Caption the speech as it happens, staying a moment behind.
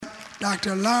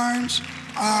Dr. Lawrence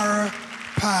R.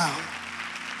 Powell.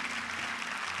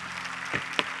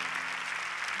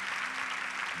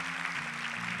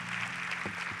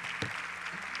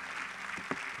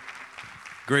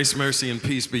 Grace, mercy, and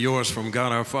peace be yours from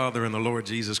God our Father and the Lord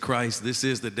Jesus Christ. This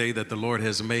is the day that the Lord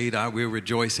has made. I will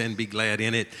rejoice and be glad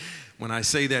in it. When I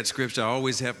say that scripture, I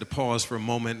always have to pause for a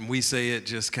moment, and we say it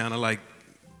just kind of like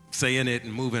saying it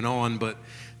and moving on. But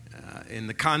in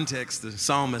the context, the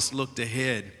psalmist looked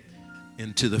ahead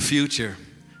into the future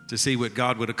to see what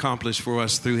God would accomplish for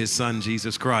us through his son,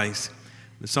 Jesus Christ.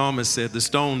 The psalmist said, "The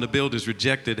stone the builders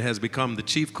rejected has become the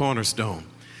chief cornerstone.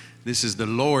 This is the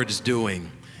Lord's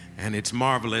doing, and it's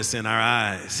marvelous in our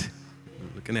eyes."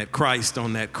 Looking at Christ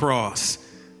on that cross,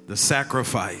 the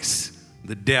sacrifice,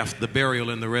 the death, the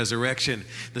burial, and the resurrection.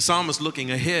 The psalmist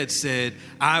looking ahead said,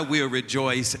 "I will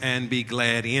rejoice and be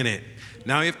glad in it."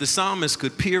 Now, if the psalmist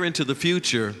could peer into the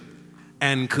future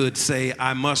and could say,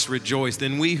 "I must rejoice,"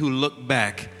 then we who look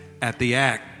back at the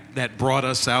act that brought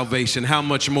us salvation, how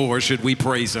much more should we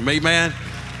praise him? Amen?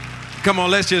 Come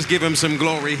on, let's just give him some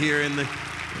glory here in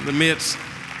the midst.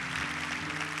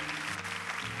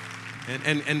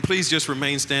 And please just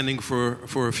remain standing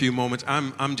for a few moments.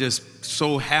 I'm just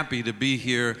so happy to be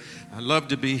here. I love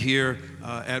to be here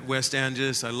at West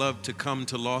Angeles. I love to come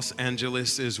to Los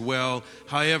Angeles as well.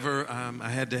 However, I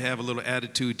had to have a little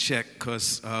attitude check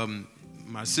because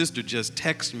my sister just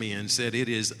texted me and said it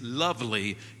is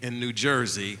lovely in New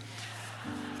Jersey.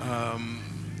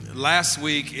 Last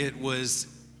week it was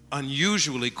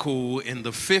unusually cool in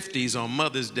the 50s on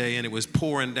Mother's Day, and it was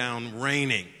pouring down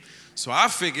raining. So I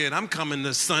figured I'm coming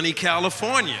to sunny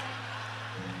California.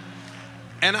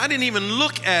 And I didn't even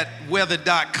look at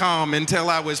weather.com until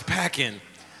I was packing.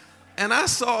 And I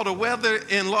saw the weather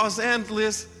in Los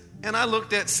Angeles, and I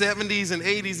looked at 70s and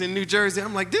 80s in New Jersey.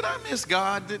 I'm like, did I miss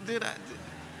God? Did I?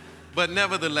 But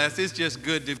nevertheless, it's just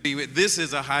good to be with. This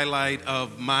is a highlight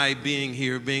of my being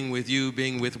here, being with you,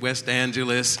 being with West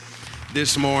Angeles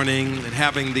this morning, and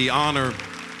having the honor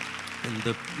and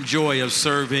the joy of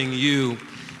serving you.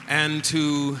 And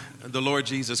to the Lord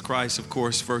Jesus Christ, of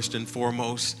course, first and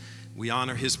foremost, we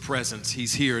honor his presence.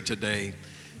 He's here today.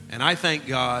 And I thank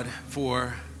God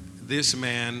for this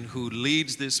man who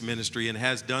leads this ministry and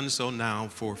has done so now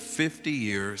for 50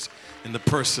 years in the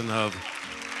person of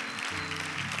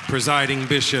presiding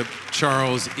Bishop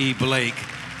Charles E. Blake.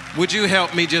 Would you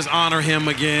help me just honor him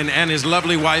again, and his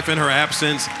lovely wife in her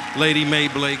absence, Lady May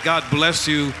Blake. God bless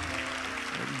you,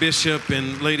 Bishop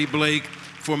and Lady Blake.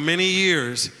 For many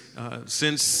years,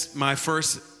 since my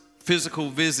first physical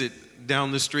visit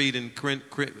down the street in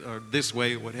this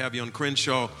way, what have you, on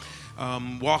Crenshaw,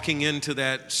 walking into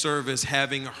that service,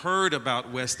 having heard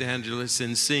about West Angeles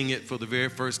and seeing it for the very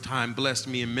first time, blessed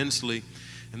me immensely.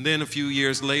 And then a few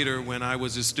years later, when I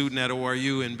was a student at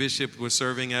ORU and Bishop was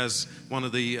serving as one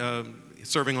of the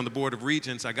serving on the Board of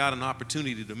Regents, I got an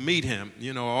opportunity to meet him.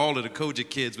 You know, all of the Kojic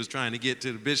kids was trying to get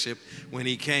to the bishop when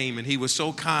he came, and he was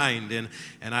so kind. And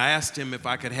I asked him if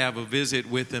I could have a visit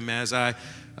with him as I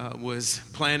was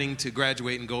planning to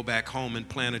graduate and go back home and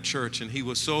plant a church. And he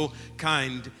was so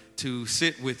kind to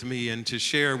sit with me and to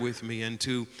share with me and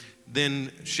to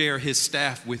then share his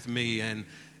staff with me. And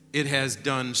it has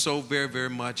done so very, very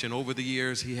much. And over the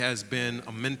years, he has been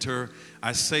a mentor.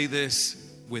 I say this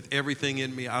with everything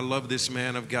in me. I love this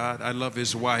man of God. I love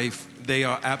his wife. They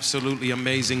are absolutely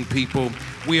amazing people.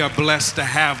 We are blessed to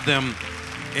have them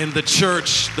in the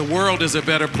church. The world is a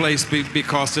better place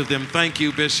because of them. Thank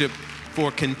you, Bishop, for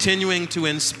continuing to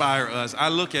inspire us. I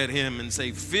look at him and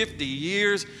say, 50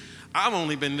 years? I've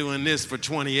only been doing this for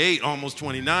 28, almost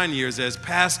 29 years as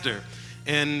pastor.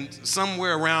 And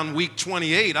somewhere around week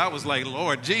 28, I was like,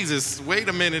 Lord Jesus, wait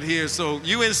a minute here. So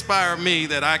you inspire me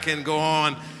that I can go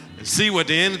on and see what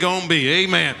the end's gonna be.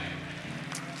 Amen.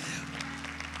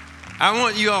 I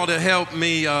want you all to help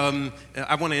me.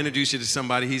 I want to introduce you to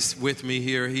somebody. He's with me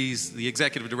here. He's the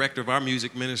executive director of our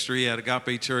music ministry at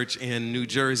Agape Church in New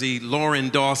Jersey, Lauren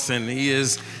Dawson. He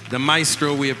is the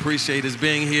maestro. We appreciate his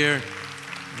being here.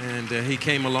 And he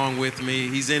came along with me.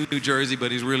 He's in New Jersey,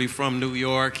 but he's really from New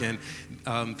York. And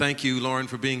thank you, Lauren,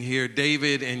 for being here.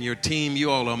 David and your team, you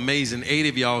all are amazing. 8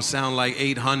 of y'all sound like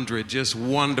 800. Just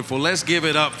wonderful. Let's give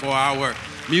it up for our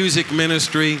music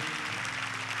ministry.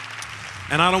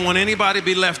 And I don't want anybody to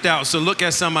be left out. So look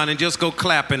at somebody and just go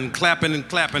clapping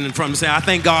and from say, I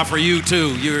thank God for you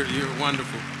too. You're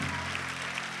wonderful.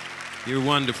 You're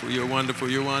wonderful. You're wonderful.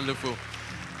 You're wonderful.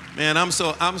 Man, I'm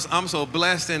so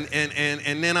blessed,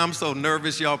 and then I'm so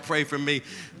nervous. Y'all pray for me.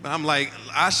 I'm like,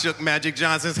 I shook Magic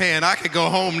Johnson's hand. I could go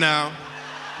home now.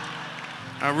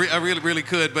 I really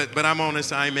could, but I'm on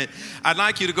assignment. I'd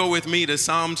like you to go with me to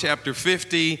Psalm chapter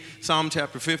 50,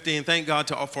 and thank God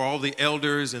for all the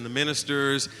elders and the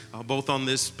ministers, both on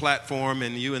this platform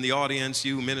and you in the audience,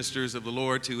 you ministers of the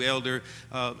Lord, to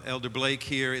Elder Blake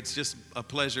here. It's just a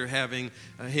pleasure having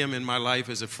him in my life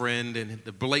as a friend, and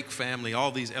the Blake family,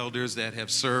 all these elders that have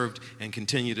served and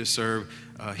continue to serve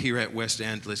here at West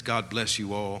Angeles. God bless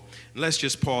you all. And let's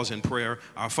just pause in prayer.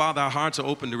 Our Father, our hearts are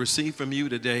open to receive from you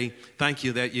today. Thank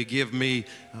you that you give me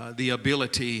the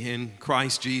ability in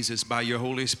Christ Jesus by your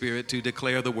Holy Spirit to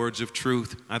declare the words of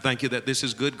truth. I thank you that this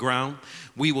is good ground.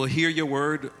 We will hear your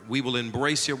word. We will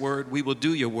embrace your word. We will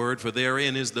do your word, for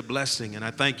therein is the blessing. And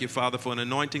I thank you, Father, for an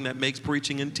anointing that makes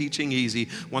preaching and teaching easy,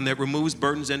 one that removes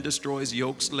burdens and destroys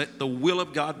yokes. Let the will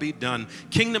of God be done.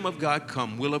 Kingdom of God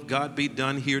come. Will of God be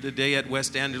done here today at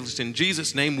West Angeles. In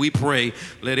Jesus' name we pray.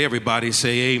 Let everybody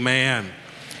say amen.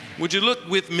 Would you look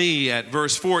with me at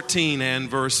verse 14 and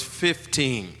verse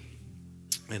 15?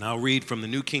 And I'll read from the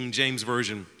New King James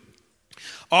Version.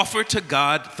 Offer to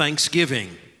God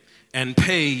thanksgiving and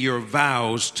pay your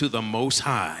vows to the Most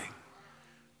High.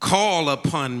 Call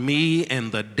upon me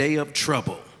in the day of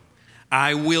trouble.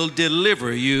 I will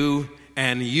deliver you,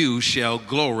 and you shall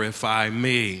glorify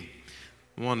me.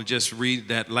 I want to just read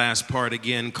that last part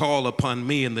again. Call upon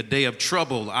me in the day of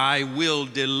trouble. I will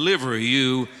deliver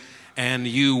you, and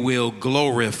you will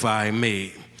glorify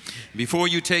me. Before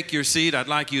you take your seat, I'd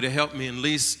like you to help me, at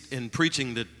least in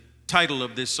preaching the title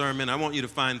of this sermon. I want you to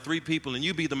find three people, and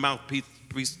you be the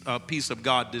mouthpiece of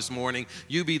God this morning.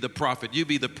 You be the prophet. You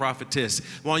be the prophetess.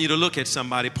 I want you to look at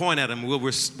somebody, point at them.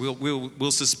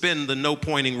 We'll suspend the no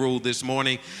pointing rule this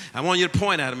morning. I want you to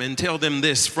point at them and tell them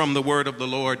this from the word of the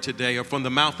Lord today, or from the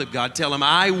mouth of God. Tell them,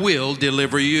 I will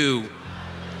deliver you.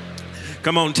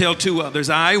 Come on, tell two others,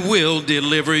 I will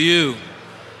deliver you.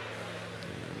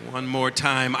 One more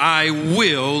time, I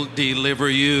will deliver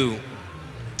you.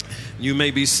 You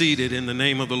may be seated in the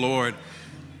name of the Lord.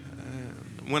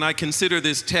 When I consider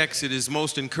this text, it is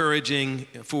most encouraging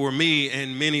for me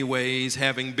in many ways,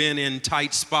 having been in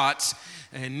tight spots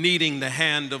and needing the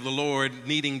hand of the Lord,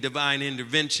 needing divine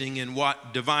intervention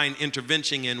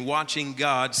and watching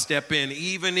God step in,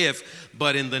 even if,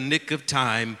 but in the nick of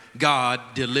time, God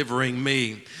delivering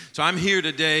me. So I'm here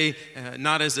today,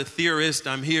 not as a theorist.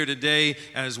 I'm here today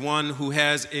as one who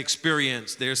has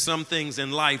experience. There's some things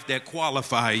in life that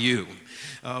qualify you.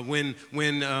 When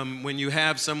you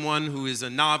have someone who is a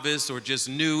novice or just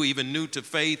new, even new to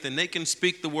faith, and they can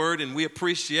speak the word, and we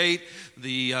appreciate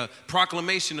the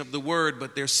proclamation of the word,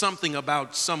 but there's something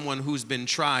about someone who's been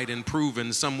tried and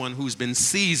proven, someone who's been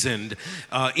seasoned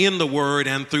in the word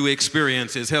and through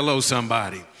experiences. Hello,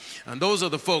 somebody. And those are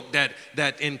the folk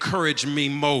that encourage me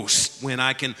most, when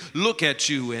I can look at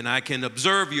you and I can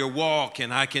observe your walk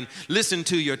and I can listen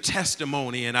to your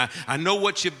testimony, and I know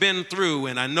what you've been through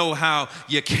and I know how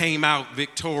you came out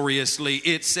victoriously.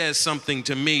 It says something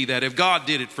to me that if God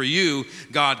did it for you,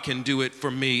 God can do it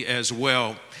for me as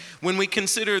well. When we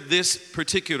consider this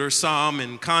particular psalm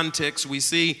in context, we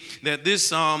see that this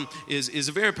psalm is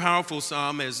a very powerful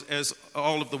psalm, as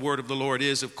all of the word of the Lord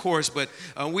is, of course, but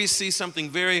we see something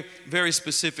very, very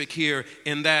specific here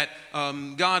in that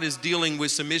God is dealing with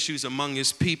some issues among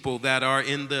his people that are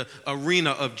in the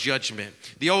arena of judgment.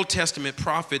 The Old Testament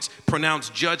prophets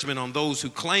pronounced judgment on those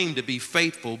who claim to be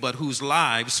faithful, but whose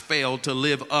lives fail to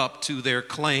live up to their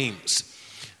claims.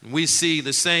 We see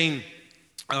the same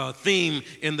theme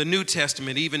in the New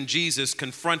Testament, even Jesus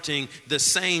confronting the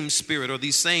same spirit or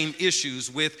these same issues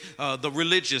with the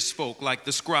religious folk like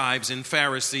the scribes and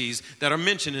Pharisees that are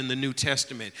mentioned in the New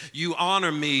Testament. You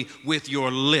honor me with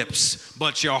your lips,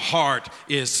 but your heart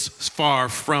is far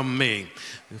from me.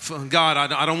 God,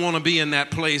 I don't want to be in that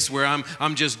place where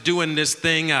I'm just doing this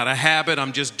thing out of habit.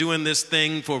 I'm just doing this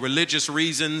thing for religious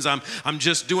reasons. I'm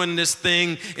just doing this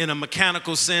thing in a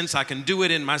mechanical sense. I can do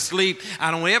it in my sleep.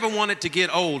 I don't ever want it to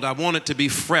get old. I want it to be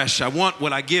fresh. I want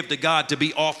what I give to God to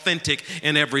be authentic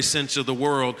in every sense of the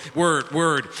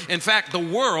word. In fact, the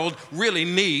world really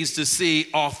needs to see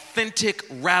authentic,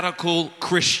 radical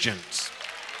Christians.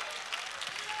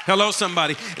 Hello,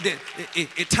 somebody.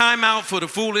 Time out for the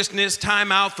foolishness,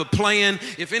 time out for playing.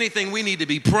 If anything, we need to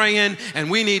be praying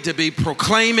and we need to be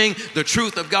proclaiming the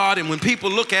truth of God. And when people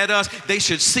look at us, they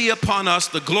should see upon us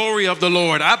the glory of the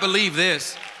Lord. I believe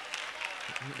this.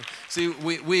 See,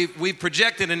 we've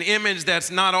projected an image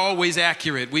that's not always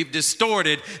accurate. We've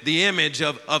distorted the image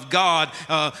of God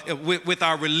with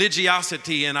our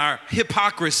religiosity and our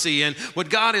hypocrisy. And what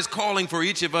God is calling for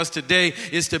each of us today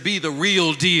is to be the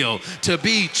real deal, to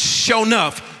be show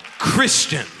enough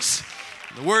Christians.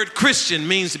 The word Christian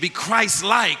means to be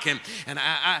Christ-like, and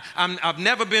I've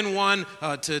never been one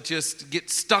to just get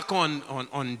stuck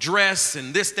on dress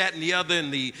and this, that, and the other,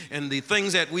 and the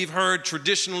things that we've heard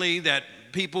traditionally that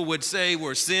people would say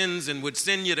were sins and would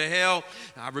send you to hell.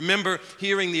 I remember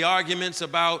hearing the arguments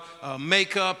about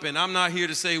makeup, and I'm not here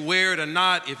to say wear it or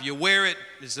not. If you wear it,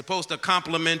 it's supposed to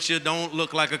compliment you. Don't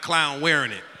look like a clown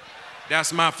wearing it.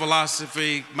 That's my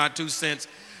philosophy, my 2 cents.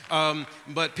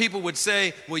 But people would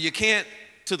say, well, you can't.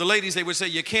 To the ladies, they would say,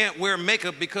 you can't wear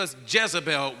makeup because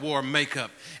Jezebel wore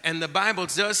makeup. And the Bible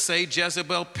does say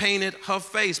Jezebel painted her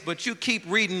face, but you keep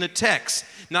reading the text.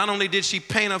 Not only did she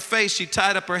paint her face, she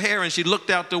tied up her hair and she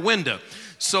looked out the window.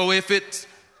 So if it's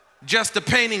just the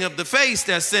painting of the face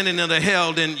that's sending her to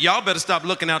hell, then y'all better stop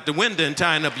looking out the window and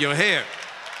tying up your hair.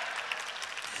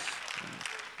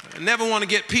 I never want to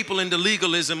get people into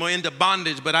legalism or into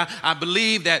bondage, but I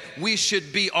believe that we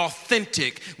should be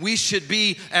authentic. We should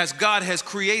be, as God has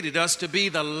created us, to be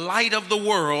the light of the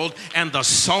world and the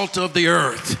salt of the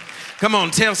earth. Come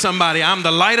on, tell somebody, I'm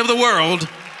the light of the world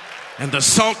and the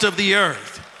salt of the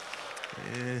earth.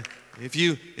 If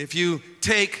you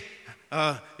take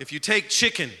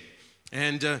chicken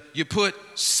and you put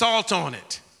salt on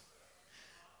it,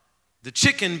 the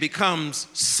chicken becomes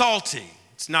salty.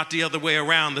 It's not the other way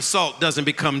around. The salt doesn't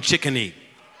become chickeny.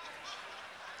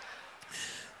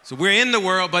 So we're in the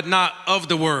world, but not of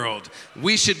the world.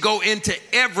 We should go into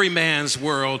every man's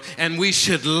world, and we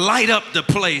should light up the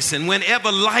place. And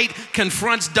whenever light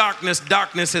confronts darkness,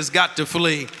 darkness has got to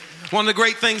flee. One of the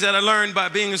great things that I learned by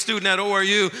being a student at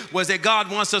ORU was that God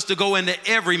wants us to go into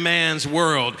every man's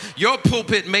world. Your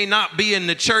pulpit may not be in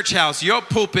the church house. Your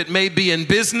pulpit may be in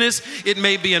business. It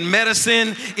may be in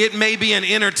medicine. It may be in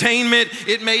entertainment.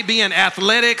 It may be in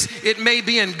athletics. It may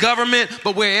be in government.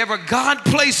 But wherever God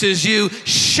places you,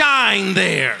 shine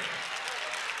there.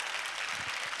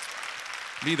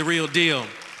 Be the real deal.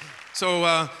 So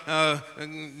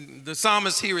the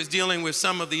psalmist here is dealing with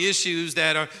some of the issues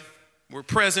that were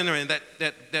present or in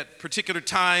that particular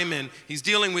time, and he's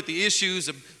dealing with the issues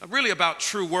of really about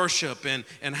true worship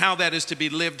and how that is to be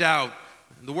lived out,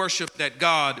 the worship that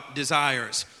God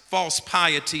desires. False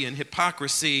piety and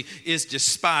hypocrisy is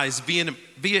despised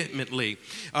vehemently.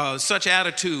 Such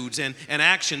attitudes and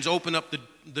actions open up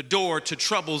the door to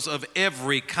troubles of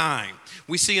every kind.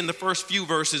 We see in the first few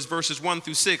verses 1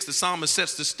 through 6, the psalmist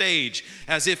sets the stage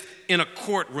as if in a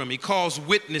courtroom. He calls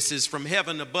witnesses from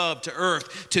heaven above to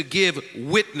earth to give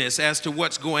witness as to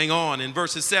what's going on. In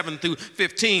verses 7 through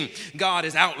 15, God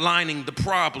is outlining the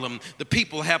problem. The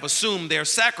people have assumed their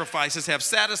sacrifices have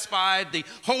satisfied the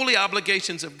holy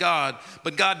obligations of God,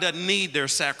 but God doesn't need their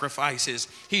sacrifices.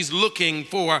 He's looking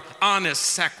for honest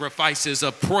sacrifices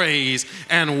of praise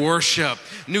and worship.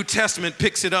 New Testament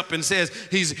picks it up and says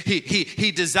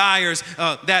he desires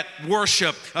that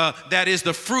worship that is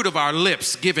the fruit of our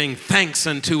lips, giving thanks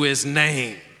unto his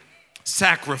name.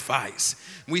 Sacrifice.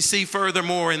 We see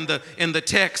furthermore in the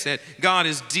text that God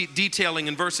is detailing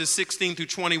in verses 16 through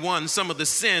 21 some of the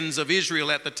sins of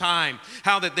Israel at the time,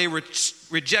 how that they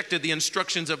rejected the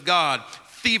instructions of God.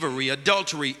 Thievery,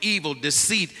 adultery, evil,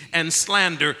 deceit, and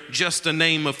slander, just to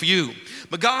name a few.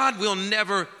 But God will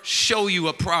never show you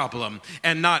a problem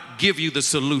and not give you the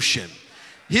solution.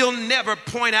 He'll never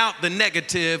point out the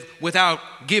negative without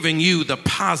giving you the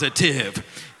positive.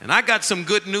 And I got some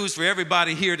good news for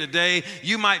everybody here today.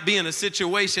 You might be in a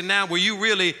situation now where you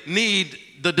really need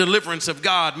the deliverance of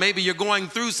God. Maybe you're going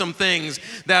through some things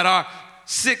that are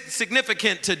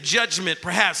significant to judgment,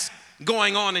 perhaps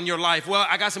going on in your life. Well,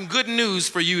 I got some good news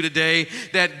for you today,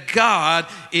 that God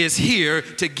is here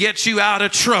to get you out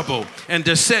of trouble and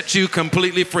to set you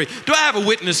completely free. Do I have a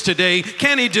witness today?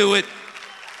 Can he do it?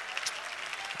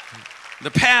 The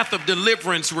path of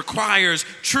deliverance requires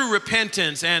true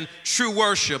repentance and true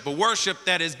worship, a worship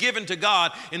that is given to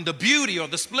God in the beauty or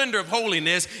the splendor of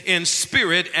holiness in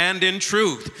spirit and in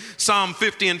truth. Psalm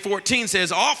 50 and 14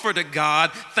 says, offer to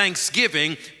God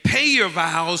thanksgiving, pay your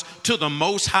vows to the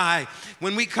Most High.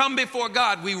 When we come before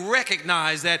God, we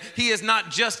recognize that he is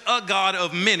not just a God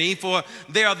of many, for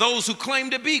there are those who claim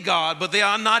to be God, but they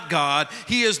are not God.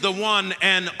 He is the one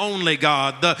and only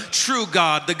God, the true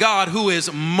God, the God who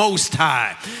is Most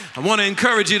High. I want to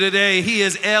encourage you today, he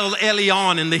is El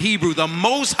Elyon in the Hebrew, the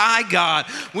Most High God,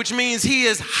 which means he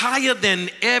is higher than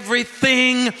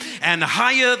everything and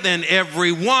higher than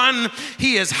everyone.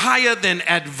 He is higher than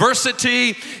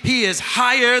adversity. He is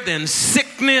higher than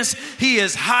sickness. He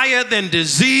is higher than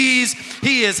disease.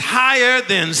 He is higher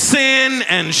than sin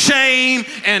and shame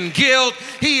and guilt.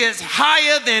 He is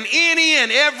higher than any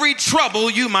and every trouble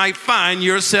you might find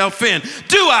yourself in.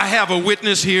 Do I have a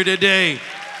witness here today?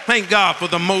 Thank God for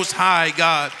the Most High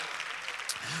God.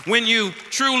 When you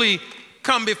truly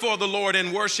come before the Lord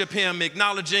and worship him,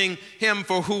 acknowledging him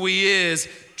for who he is,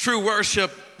 true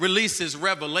worship releases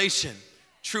revelation.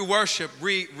 True worship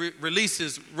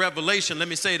releases revelation. Let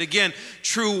me say it again.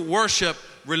 True worship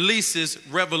releases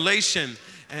revelation.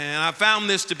 And I found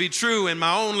this to be true in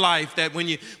my own life, that when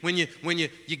you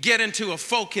get into a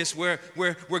focus where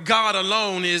God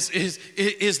alone is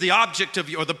the object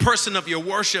of or the person of your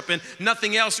worship, and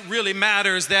nothing else really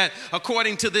matters, that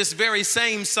according to this very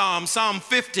same Psalm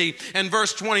 50 and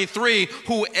verse 23,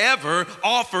 whoever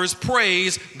offers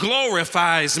praise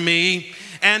glorifies me,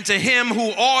 and to him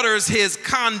who orders his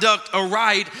conduct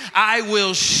aright, I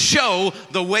will show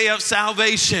the way of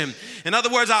salvation. In other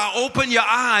words, I'll open your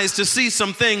eyes to see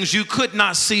some things you could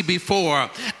not see before.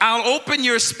 I'll open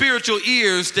your spiritual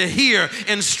ears to hear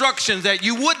instructions that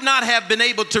you would not have been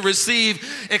able to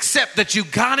receive except that you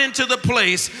got into the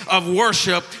place of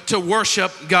worship to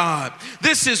worship God.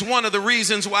 This is one of the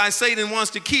reasons why Satan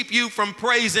wants to keep you from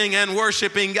praising and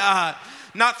worshiping God.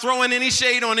 Not throwing any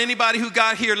shade on anybody who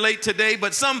got here late today,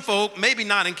 but some folk, maybe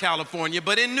not in California,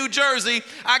 but in New Jersey,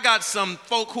 I got some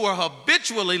folk who are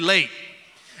habitually late.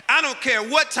 I don't care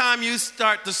what time you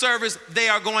start the service, they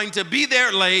are going to be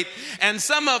there late. And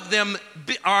some of them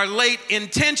are late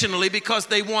intentionally because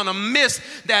they want to miss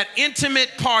that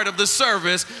intimate part of the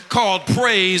service called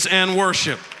praise and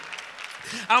worship.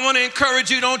 I want to encourage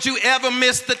you, don't you ever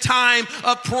miss the time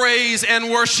of praise and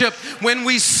worship. When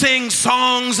we sing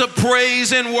songs of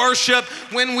praise and worship,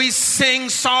 when we sing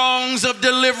songs of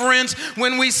deliverance,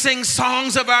 when we sing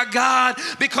songs of our God,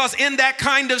 because in that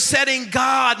kind of setting,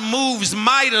 God moves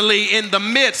mightily in the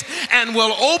midst and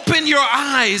will open your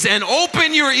eyes and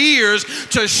open your ears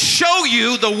to show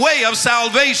you the way of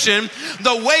salvation,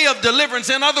 the way of deliverance.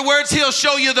 In other words, he'll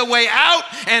show you the way out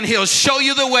and he'll show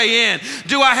you the way in.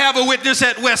 Do I have a witness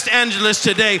at West Angeles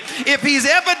today? If he's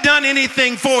ever done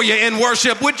anything for you in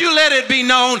worship, would you let it be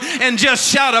known and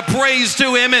just shout a praise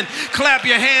to him and clap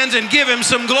your hands and give him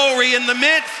some glory in the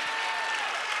midst?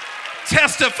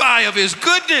 Testify of his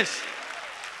goodness.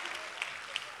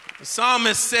 The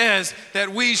psalmist says that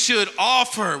we should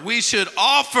offer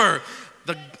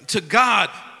to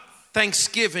God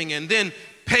thanksgiving and then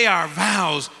pay our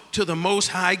vows to the Most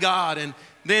High God. And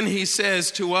then he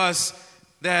says to us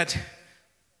that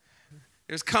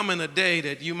there's coming a day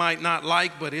that you might not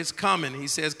like, but it's coming. He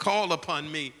says, call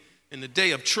upon me in the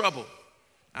day of trouble.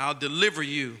 I'll deliver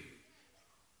you,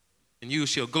 and you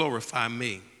shall glorify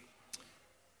me.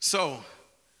 So,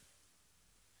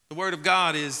 the word of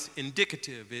God is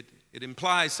indicative. It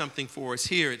implies something for us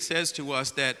here. It says to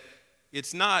us that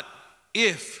it's not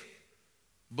if,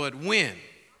 but when.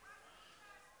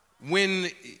 When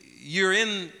you're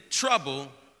in trouble,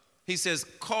 he says,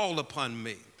 call upon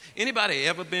me. Anybody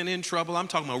ever been in trouble? I'm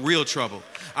talking about real trouble.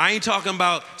 I ain't talking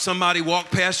about somebody walked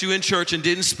past you in church and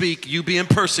didn't speak, you being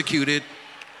persecuted.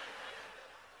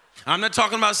 I'm not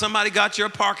talking about somebody got your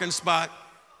parking spot.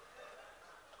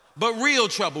 But real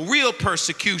trouble, real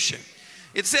persecution.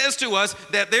 It says to us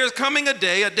that there's coming a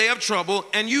day of trouble,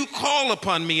 and you call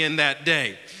upon me in that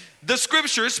day. The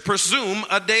scriptures presume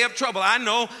a day of trouble. I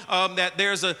know that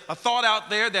there's a thought out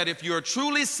there that if you're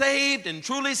truly saved and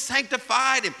truly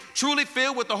sanctified and truly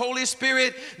filled with the Holy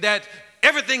Spirit, that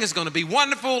everything is going to be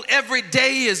wonderful. Every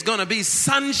day is going to be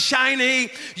sunshiny.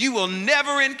 You will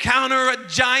never encounter a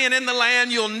giant in the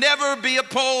land. You'll never be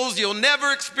opposed. You'll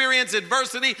never experience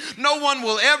adversity. No one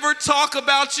will ever talk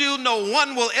about you. No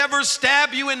one will ever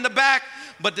stab you in the back.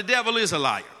 But the devil is a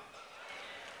liar.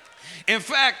 In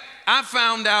fact, I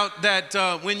found out that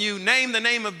when you name the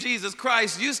name of Jesus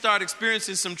Christ, you start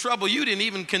experiencing some trouble you didn't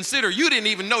even consider. You didn't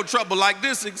even know trouble like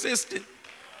this existed.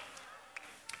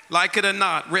 Like it or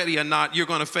not, ready or not, you're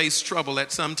going to face trouble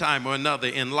at some time or another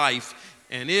in life.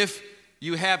 And if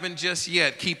you haven't just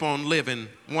yet, keep on living.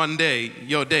 One day,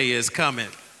 your day is coming.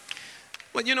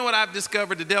 Well, you know what I've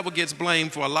discovered? The devil gets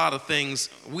blamed for a lot of things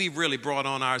we really brought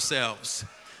on ourselves.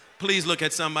 Please look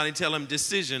at somebody and tell them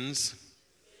decisions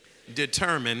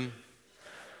determine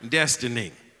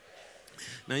destiny.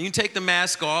 Now, you take the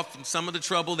mask off, and some of the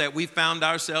trouble that we found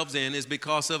ourselves in is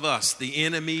because of us, the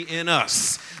enemy in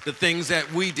us, the things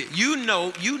that we did. You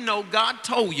know, God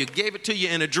told you, gave it to you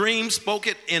in a dream, spoke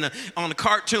it on a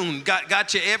cartoon,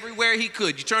 got you everywhere he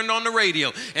could. You turned on the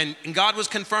radio, and God was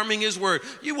confirming his word.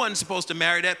 You wasn't supposed to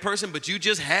marry that person, but you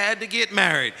just had to get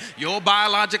married. Your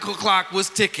biological clock was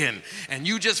ticking, and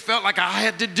you just felt like I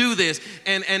had to do this.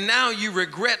 And now you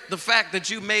regret the fact that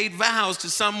you made vows to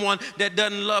someone that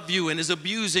doesn't love you and is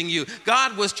abusing you.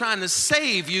 God was trying to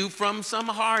save you from some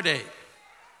heartache.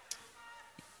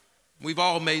 We've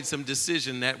all made some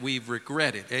decision that we've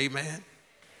regretted. Amen.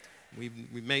 We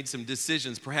made some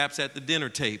decisions, perhaps at the dinner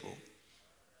table.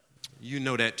 You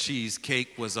know that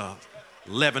cheesecake was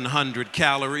 1,100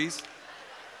 calories.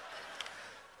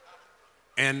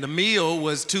 And the meal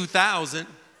was 2,000.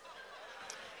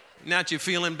 Now you're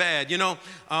feeling bad. You know,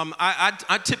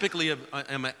 I typically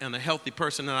am a healthy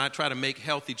person, and I try to make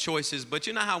healthy choices. But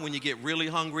you know how when you get really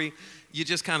hungry, you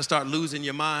just kind of start losing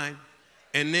your mind?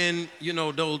 And then, you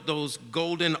know, those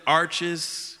golden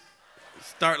arches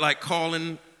start like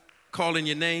calling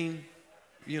your name,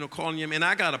 you know, calling you. And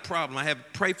I got a problem.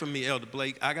 Pray for me, Elder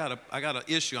Blake. I got an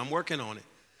issue. I'm working on it.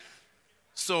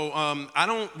 So I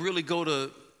don't really go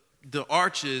to the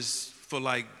arches for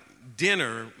like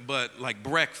dinner, but like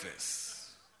breakfast.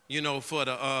 You know, for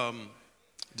the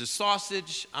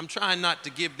sausage, I'm trying not to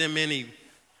give them any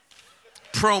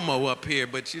promo up here,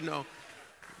 but you know,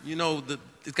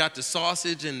 it's got the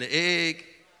sausage and the egg.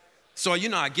 So, you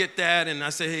know, I get that and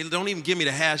I say, hey, don't even give me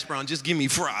the hash brown, just give me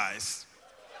fries.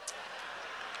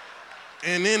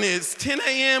 And then it's 10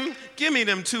 a.m., give me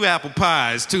them 2 apple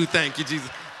pies, too, thank you, Jesus.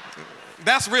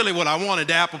 That's really what I wanted,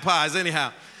 the apple pies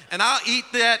anyhow. And I'll eat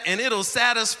that and it'll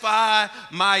satisfy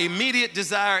my immediate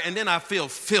desire, and then I feel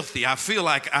filthy. I feel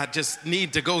like I just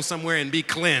need to go somewhere and be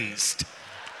cleansed.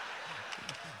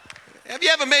 Have you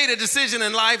ever made a decision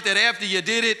in life that after you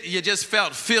did it, you just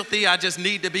felt filthy? I just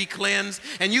need to be cleansed.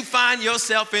 And you find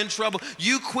yourself in trouble.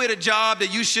 You quit a job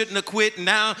that you shouldn't have quit, and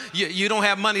now you don't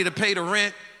have money to pay the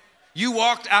rent. You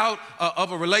walked out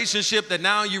of a relationship that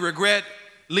now you regret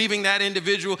leaving that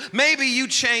individual. Maybe you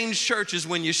changed churches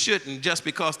when you shouldn't just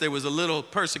because there was a little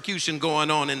persecution going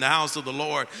on in the house of the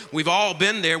Lord. We've all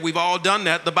been there. We've all done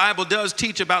that. The Bible does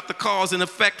teach about the cause and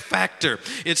effect factor.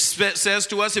 It says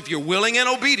to us, if you're willing and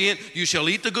obedient, you shall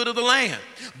eat the good of the land.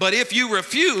 But if you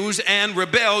refuse and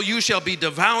rebel, you shall be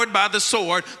devoured by the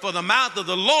sword, for the mouth of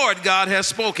the Lord God has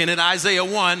spoken, in Isaiah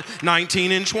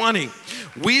 1:19-20.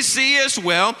 We see as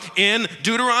well in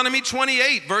Deuteronomy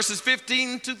 28, verses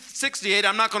 15 to 68.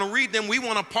 I'm not going to read them. We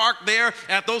want to park there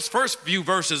at those first few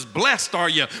verses. Blessed are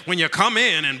you when you come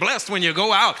in, and blessed when you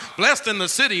go out. Blessed in the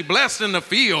city, blessed in the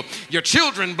field. Your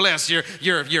children blessed,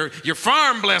 your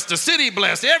farm blessed, the city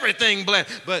blessed, everything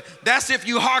blessed. But that's if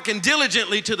you hearken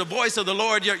diligently to the voice of the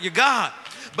Lord your God.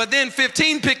 But then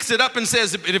 15 picks it up and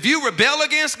says, if you rebel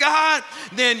against God,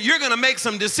 then you're going to make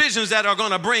some decisions that are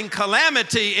going to bring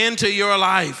calamity into your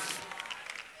life.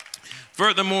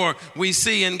 Furthermore, we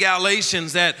see in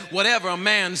Galatians that whatever a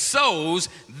man sows,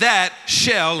 that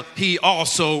shall he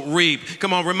also reap.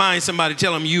 Come on, remind somebody,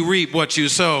 tell them you reap what you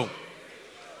sow.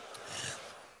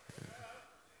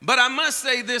 But I must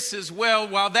say this as well,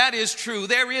 while that is true,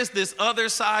 there is this other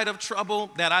side of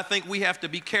trouble that I think we have to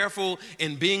be careful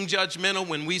in being judgmental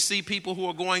when we see people who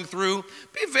are going through.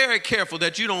 Be very careful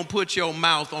that you don't put your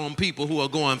mouth on people who are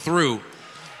going through,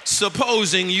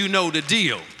 supposing you know the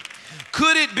deal.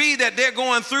 Could it be that they're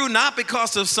going through not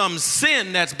because of some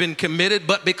sin that's been committed,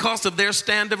 but because of their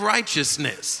stand of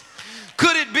righteousness?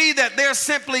 Could it be that they're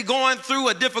simply going through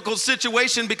a difficult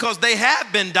situation because they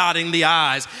have been dotting the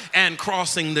I's and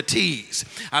crossing the T's?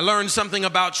 I learned something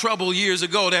about trouble years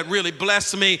ago that really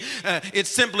blessed me.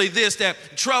 It's simply this, that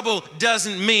trouble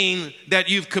doesn't mean that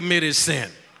you've committed sin.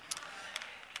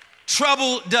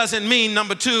 Trouble doesn't mean,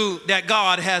 number two, that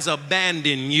God has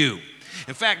abandoned you.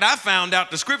 In fact, I found out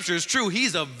the scripture is true.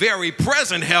 He's a very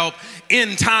present help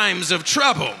in times of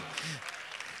trouble.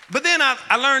 But then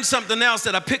I learned something else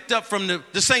that I picked up from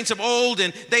the saints of old,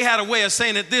 and they had a way of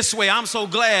saying it this way: I'm so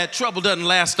glad trouble doesn't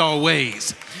last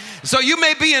always. So you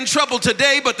may be in trouble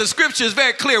today, but the scripture is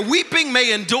very clear. Weeping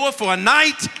may endure for a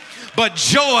night, but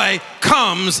joy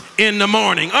comes in the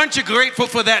morning. Aren't you grateful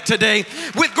for that today?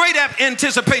 With great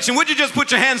anticipation, would you just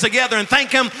put your hands together and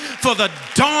thank him for the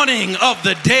dawning of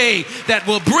the day that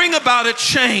will bring about a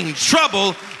change?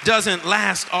 Trouble doesn't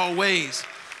last always.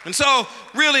 And so,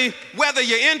 really, whether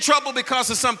you're in trouble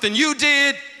because of something you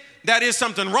did, that is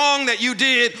something wrong that you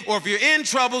did, or if you're in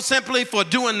trouble simply for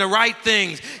doing the right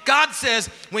things, God says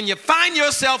when you find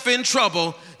yourself in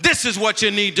trouble, this is what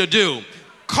you need to do.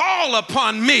 Call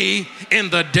upon me in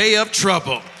the day of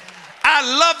trouble. I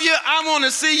love you. I want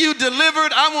to see you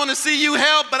delivered. I want to see you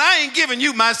helped, but I ain't giving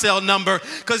you my cell number,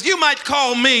 because you might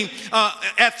call me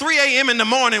at 3 a.m. in the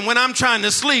morning when I'm trying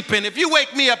to sleep. And if you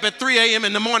wake me up at 3 a.m.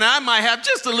 in the morning, I might have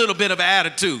just a little bit of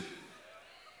attitude.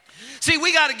 See,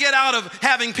 we got to get out of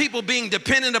having people being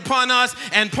dependent upon us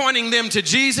and pointing them to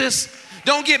Jesus.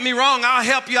 Don't get me wrong, I'll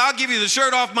help you, I'll give you the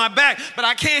shirt off my back, but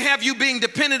I can't have you being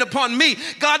dependent upon me.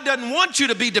 God doesn't want you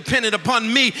to be dependent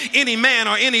upon me, any man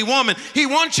or any woman. He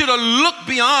wants you to look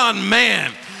beyond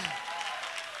man.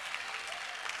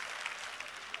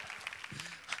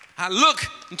 I look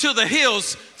into the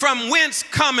hills, from whence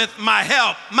cometh my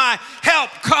help. My help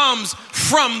comes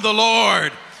from the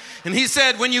Lord. And he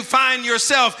said, when you find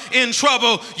yourself in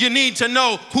trouble, you need to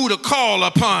know who to call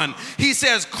upon. He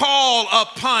says, call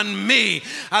upon me.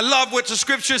 I love what the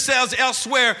scripture says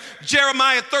elsewhere.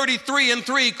 Jeremiah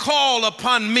 33:3, call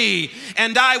upon me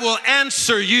and I will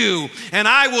answer you, and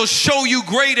I will show you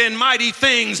great and mighty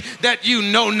things that you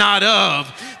know not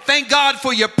of. Thank God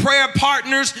for your prayer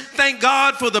partners. Thank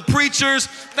God for the preachers.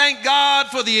 Thank God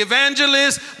for the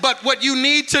evangelists. But what you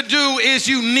need to do is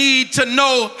you need to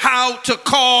know how to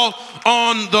call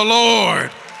on the Lord.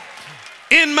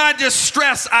 In my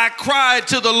distress, I cried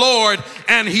to the Lord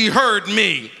and he heard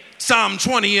me. Psalm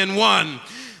 20:1.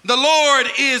 The Lord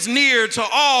is near to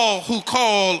all who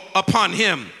call upon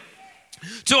him.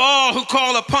 To all who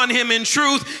call upon him in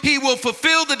truth, he will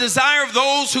fulfill the desire of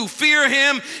those who fear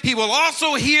him. He will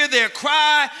also hear their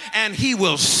cry and he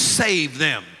will save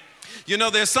them. You know,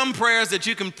 there's some prayers that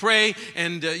you can pray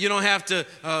and you don't have to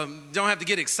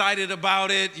get excited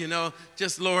about it. You know,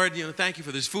 just Lord, thank you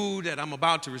for this food that I'm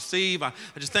about to receive. I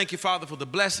just thank you, Father, for the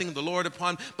blessing of the Lord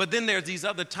upon. But then there's these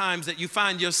other times that you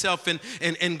find yourself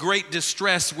in great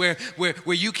distress where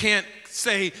you can't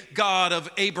say God of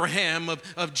Abraham,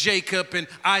 of Jacob and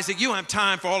Isaac. You don't have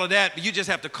time for all of that, but you just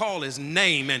have to call his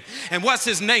name. And what's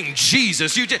his name?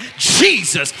 Jesus.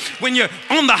 Jesus. When you're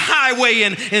on the highway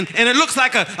and it looks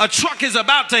like a truck is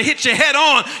about to hit your head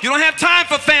on, you don't have time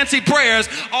for fancy prayers.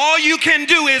 All you can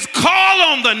do is call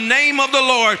on the name of the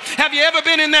Lord. Have you ever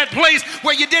been in that place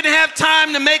where you didn't have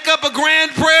time to make up a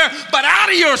grand prayer, but out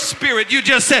of your spirit you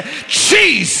just said,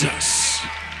 Jesus.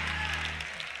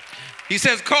 He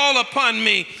says, call upon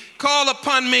me,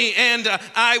 and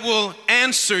I will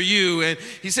answer you. And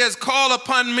he says, call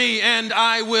upon me and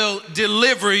I will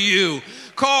deliver you.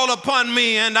 Call upon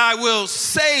me and I will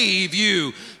save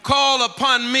you. Call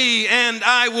upon me and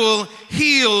I will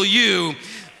heal you.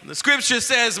 The scripture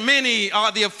says, many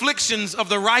are the afflictions of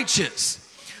the righteous,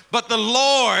 but the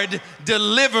Lord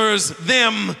delivers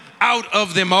them out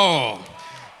of them all.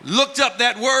 Looked up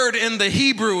that word in the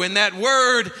Hebrew, and that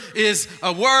word is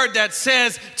a word that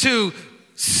says to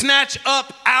snatch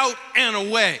up, out, and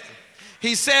away.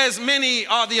 He says, many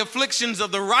are the afflictions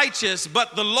of the righteous,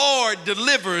 but the Lord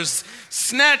delivers,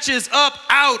 snatches up,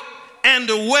 out, and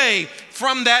away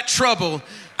from that trouble.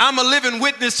 I'm a living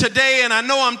witness today, and I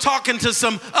know I'm talking to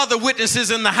some other witnesses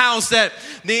in the house that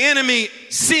the enemy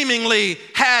seemingly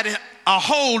had a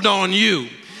hold on you,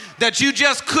 that you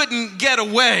just couldn't get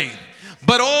away.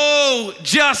 But oh,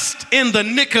 just in the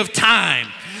nick of time,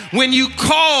 when you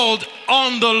called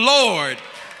on the Lord,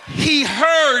 he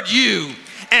heard you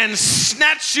and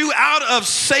snatched you out of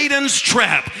Satan's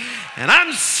trap. And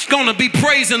I'm going to be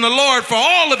praising the Lord for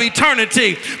all of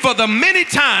eternity for the many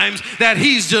times that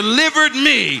he's delivered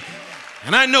me.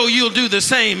 And I know you'll do the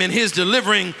same in his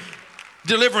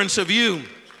deliverance of you.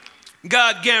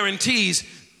 God guarantees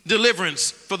deliverance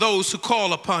for those who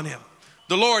call upon him.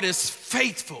 The Lord is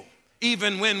faithful.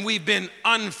 Even when we've been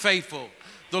unfaithful,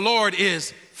 the Lord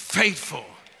is faithful.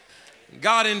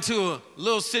 Got into a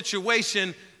little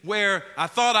situation where I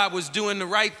thought I was doing the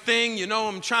right thing.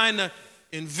 I'm trying to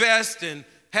invest and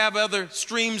have other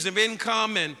streams of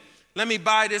income, and let me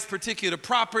buy this particular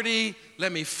property,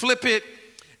 let me flip it.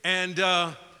 And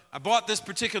I bought this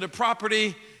particular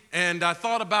property, and I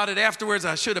thought about it afterwards.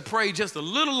 I should have prayed just a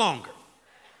little longer.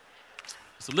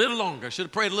 It's a little longer. I should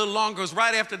have prayed a little longer. It was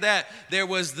right after that there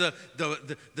was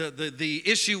the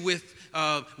issue with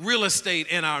real estate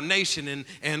in our nation,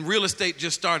 and real estate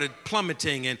just started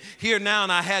plummeting. And here now,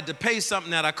 and I had to pay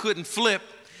something that I couldn't flip.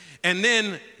 And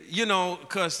then,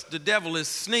 because the devil is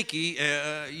sneaky,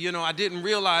 I didn't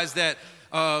realize that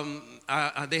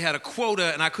they had a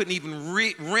quota and I couldn't even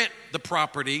rent the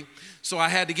property. So I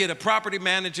had to get a property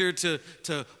manager to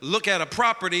look at a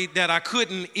property that I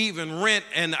couldn't even rent,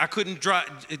 and I couldn't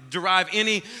derive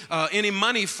any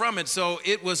money from it. So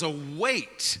it was a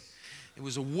weight. It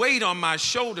was a weight on my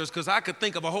shoulders because I could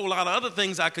think of a whole lot of other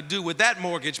things I could do with that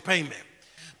mortgage payment.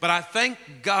 But I thank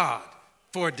God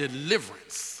for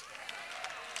deliverance.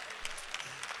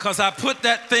 Because I put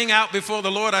that thing out before the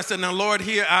Lord. I said, now, Lord,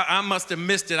 here, I must have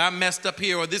missed it. I messed up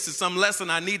here, or this is some lesson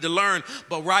I need to learn.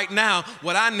 But right now,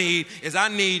 what I need is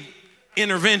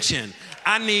intervention.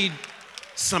 I need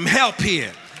some help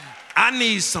here. I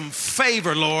need some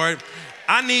favor, Lord.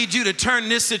 I need you to turn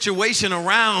this situation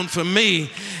around for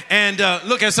me. And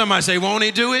look at somebody, say, won't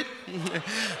he do it?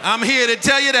 I'm here to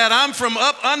tell you that I'm from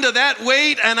up under that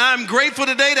weight, and I'm grateful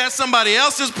today that's somebody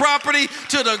else's property,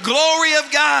 to the glory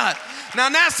of God. Now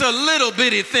that's a little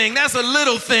bitty thing. That's a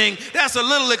little thing. That's a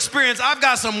little experience. I've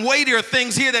got some weightier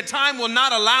things here that time will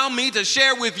not allow me to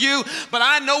share with you, but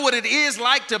I know what it is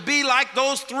like to be like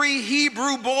those three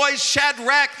Hebrew boys,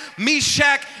 Shadrach,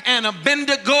 Meshach, and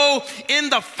Abednego in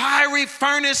the fiery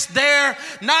furnace there,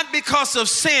 not because of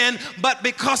sin, but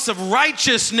because of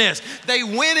righteousness. They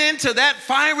went into that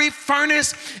fiery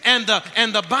furnace, and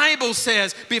the Bible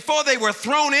says before they were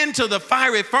thrown into the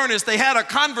fiery furnace, they had a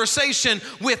conversation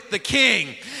with the king.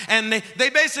 And they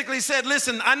basically said,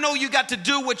 listen, I know you got to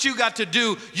do what you got to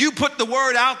do. You put the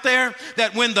word out there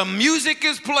that when the music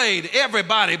is played,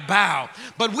 everybody bow.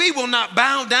 But we will not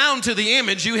bow down to the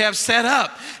image you have set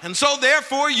up. And so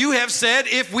therefore you have said,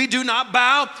 if we do not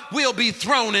bow, we'll be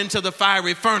thrown into the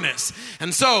fiery furnace.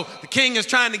 And so the king is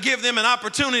trying to give them an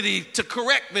opportunity to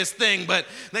correct this thing. But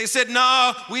they said,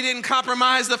 no, we didn't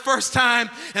compromise the first time,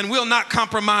 and we'll not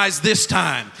compromise this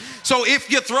time. So if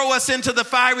you throw us into the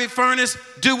fiery furnace,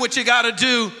 do what you got to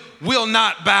do. We'll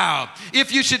not bow.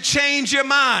 If you should change your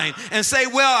mind and say,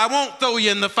 well, I won't throw you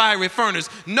in the fiery furnace,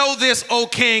 know this, O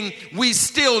king, we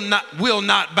still will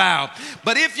not bow.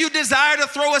 But if you desire to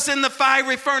throw us in the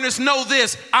fiery furnace, know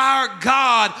this, our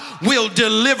God will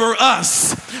deliver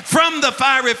us. From the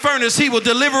fiery furnace, he will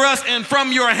deliver us, and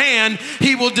from your hand,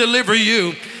 he will deliver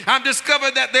you. I've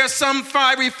discovered that there's some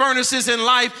fiery furnaces in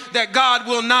life that God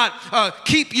will not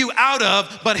keep you out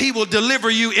of, but he will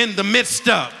deliver you in the midst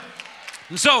of.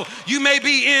 And so you may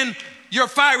be in your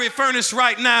fiery furnace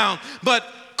right now, but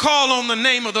call on the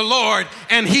name of the Lord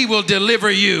and he will deliver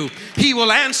you. He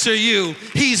will answer you.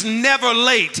 He's never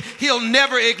late. He'll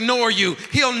never ignore you.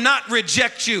 He'll not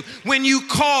reject you. When you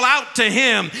call out to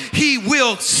him, he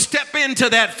will step into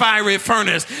that fiery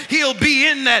furnace. He'll be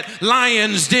in that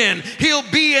lion's den. He'll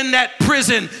be in that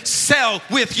prison cell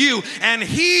with you, and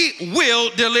he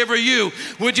will deliver you.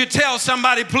 Would you tell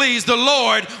somebody, please, the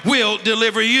Lord will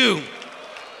deliver you?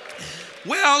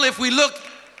 Well, if we look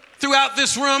throughout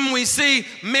this room, we see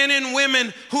men and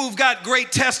women who've got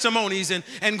great testimonies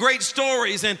and great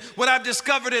stories. And what I've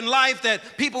discovered in life, that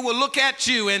people will look at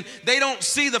you and they don't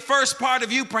see the first part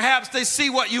of you. Perhaps they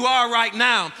see what you are right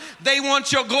now. They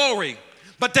want your glory,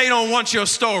 but they don't want your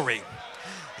story.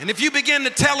 And if you begin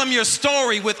to tell them your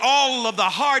story with all of the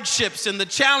hardships and the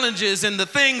challenges and the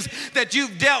things that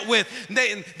you've dealt with,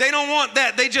 they don't want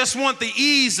that. They just want the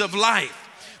ease of life.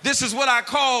 This is what I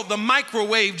call the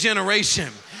microwave generation.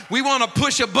 We want to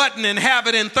push a button and have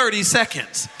it in 30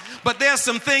 seconds. But there's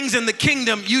some things in the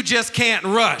kingdom you just can't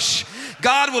rush.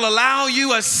 God will allow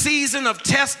you a season of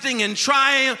testing and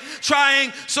trying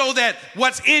so that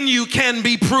what's in you can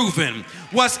be proven.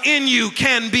 What's in you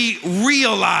can be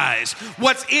realized.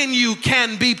 What's in you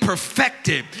can be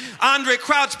perfected. Andre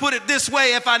Crouch put it this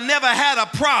way: if I never had a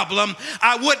problem,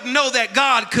 I wouldn't know that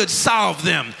God could solve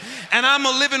them. And I'm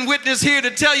a living witness here to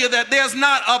tell you that there's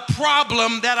not a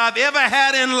problem that I've ever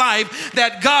had in life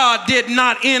that God did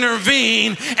not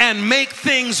intervene and make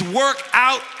things work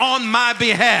out on my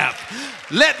behalf.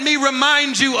 Let me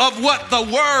remind you of what the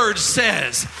word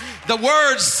says. The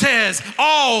word says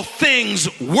all things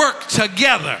work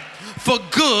together for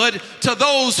good to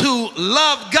those who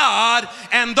love God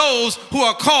and those who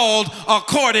are called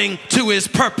according to his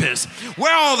purpose.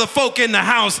 Where are all the folk in the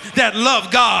house that love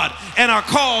God and are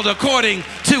called according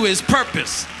to his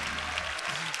purpose?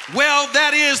 Well,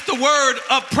 that is the word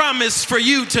of promise for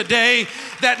you today,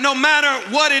 that no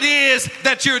matter what it is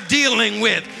that you're dealing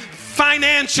with,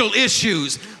 financial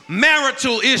issues,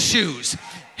 marital issues,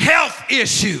 health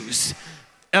issues,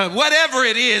 whatever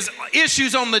it is,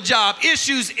 issues on the job,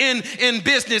 issues in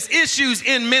business, issues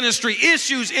in ministry,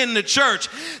 issues in the church,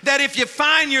 that if you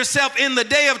find yourself in the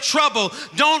day of trouble,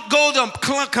 don't go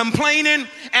to complaining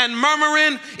and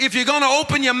murmuring. If you're going to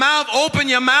open your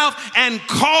mouth and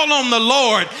call on the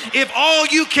Lord. If all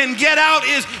you can get out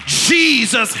is,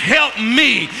 Jesus, help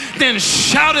me, then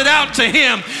shout it out to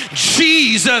him,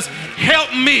 Jesus,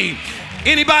 help me.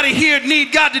 Anybody here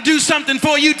need God to do something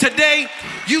for you today?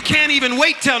 You can't even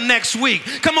wait till next week.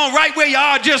 Come on, right where you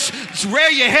are, just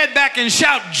rear your head back and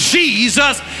shout,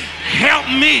 Jesus, help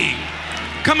me.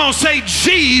 Come on, say,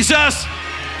 Jesus,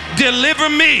 deliver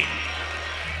me.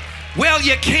 Well,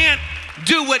 you can't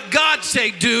do what God say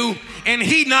do and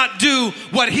he not do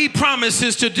what he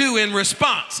promises to do in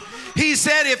response. He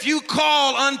said, if you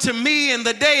call unto me in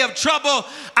the day of trouble,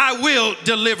 I will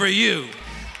deliver you.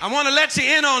 I want to let you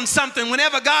in on something.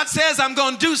 Whenever God says I'm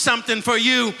going to do something for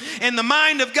you, in the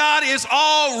mind of God is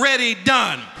already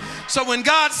done. So when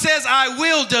God says I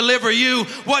will deliver you,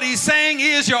 what he's saying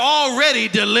is you're already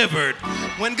delivered.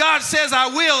 When God says, I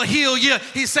will heal you,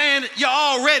 he's saying you're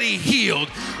already healed.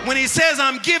 When he says,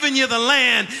 I'm giving you the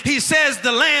land, he says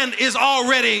the land is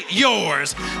already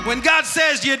yours. When God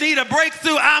says you need a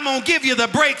breakthrough, I'm going to give you the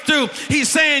breakthrough. He's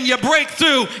saying your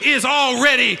breakthrough is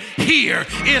already here.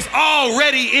 It's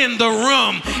already in the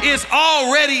room. It's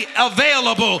already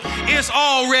available. It's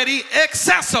already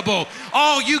accessible.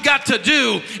 All you got to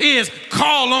do is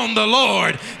call on the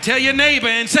Lord. Tell your neighbor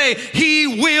and say,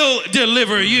 he will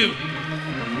deliver you.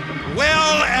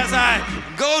 Well, as I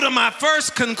go to my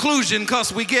first conclusion,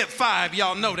 because we get 5,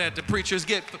 y'all know that the preachers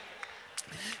get.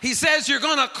 He says, you're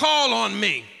going to call on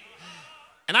me,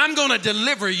 and I'm going to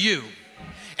deliver you.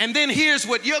 And then here's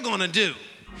what you're going to do.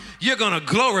 You're going to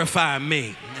glorify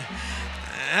me.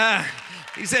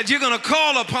 He said, you're going to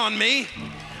call upon me,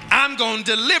 I'm going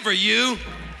to deliver you,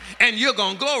 and you're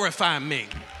going to glorify me.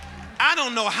 I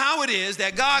don't know how it is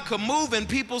that God could move in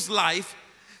people's life,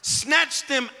 snatch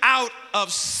them out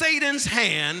of Satan's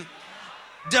hand,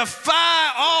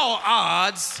 defy all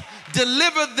odds,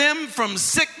 deliver them from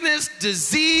sickness,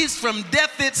 disease, from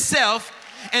death itself,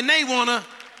 and they want to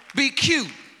be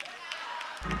cute,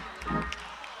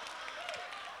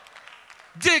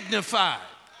 dignified,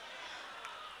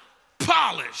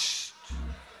 polished.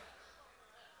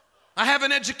 I have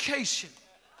an education.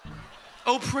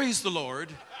 Oh, praise the Lord.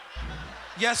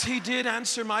 Yes, he did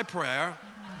answer my prayer.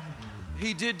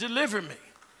 He did deliver me.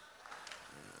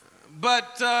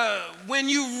 But when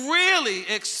you really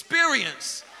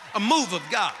experience a move of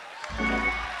God,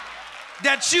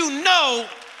 that you know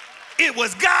it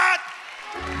was God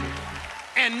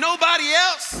and nobody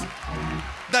else.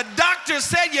 The doctor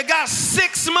said you got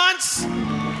 6 months,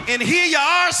 and here you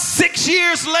are 6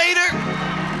 years later.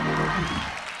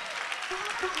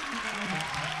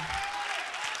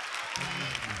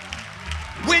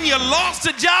 When you lost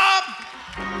a job,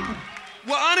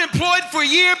 were unemployed for a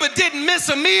year but didn't miss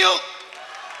a meal,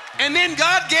 and then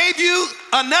God gave you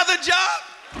another job,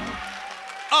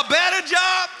 a better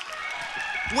job,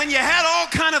 when you had all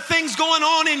kind of things going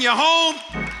on in your home,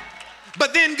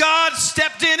 but then God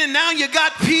stepped in and now you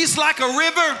got peace like a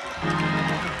river.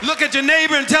 Look at your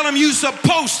neighbor and tell him you're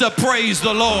supposed to praise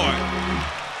the Lord.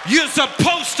 You're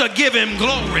supposed to give him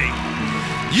glory.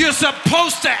 You're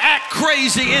supposed to act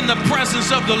crazy in the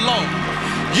presence of the Lord.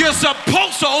 You're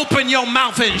supposed to open your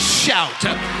mouth and shout.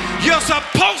 You're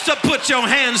supposed to put your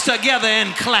hands together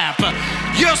and clap.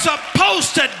 You're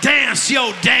supposed to dance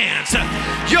your dance.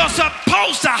 You're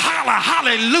supposed to holler,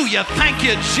 hallelujah, thank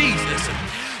you, Jesus.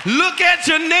 Look at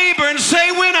your neighbor and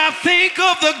say, when I think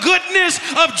of the goodness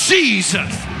of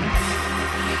Jesus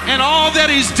and all that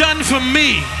he's done for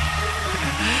me,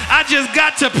 I just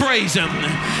got to praise him.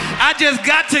 I just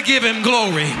got to give him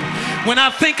glory. When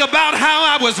I think about how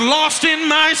I was lost in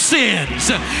my sins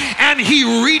and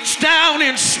he reached down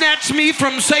and snatched me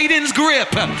from Satan's grip,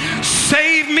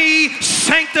 saved me,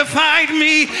 sanctified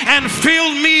me, and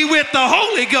filled me with the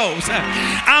Holy Ghost.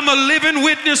 I'm a living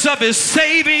witness of his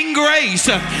saving grace.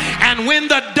 And when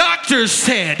the doctor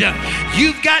said,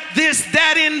 you've got this,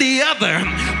 that, and the other,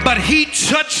 but he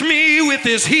touched me with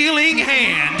his healing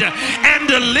hand and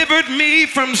delivered me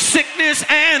from sickness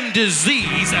and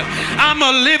disease. I'm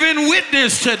a living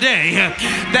witness today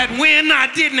that when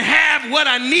I didn't have what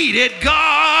I needed,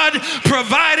 God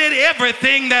provided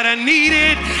everything that I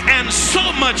needed and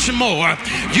so much more.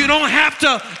 You don't have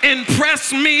to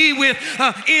impress me with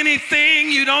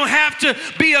anything. You don't have to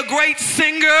be a great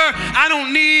singer. I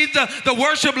don't need the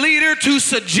worship leader to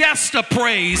suggest a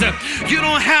praise. You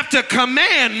don't have to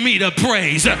command me to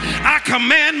praise. I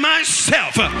command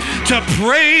myself to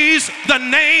praise the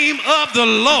name of the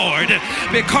Lord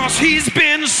because he's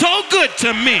been so good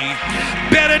to me,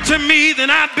 better to me than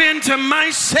I've been to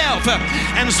myself.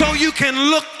 And so you can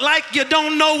look like you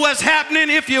don't know what's happening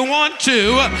if you want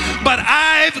to, but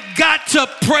I've got to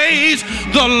praise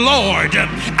the Lord.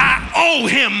 I owe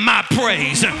him my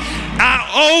praise. I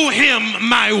owe him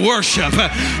my worship.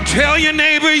 Tell your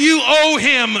neighbor you owe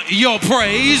him your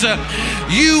praise.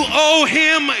 You owe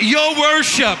him your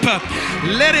worship.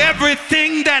 Let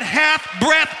everything that hath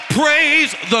breath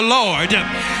praise the Lord.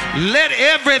 Let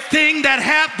everything that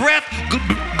hath breath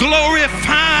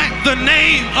glorify the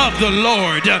name of the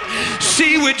Lord.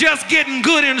 See, we're just getting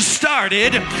good and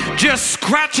started, just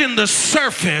scratching the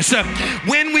surface.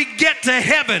 When we get to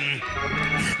heaven,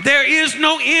 there is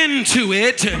no end to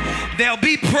it. There'll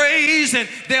be praise and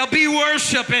there'll be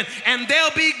worship and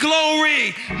there'll be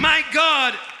glory. My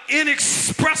God,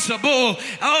 inexpressible.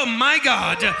 Oh my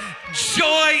God,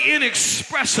 joy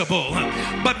inexpressible.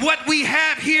 But what we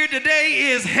have here today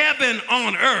is heaven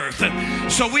on earth.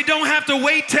 So we don't have to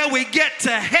wait till we get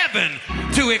to heaven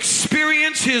to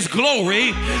experience his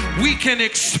glory, we can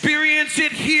experience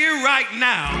it here right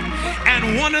now.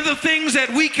 And one of the things that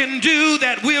we can do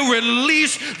that will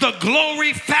release the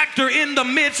glory factor in the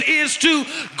midst is to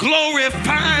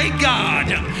glorify God.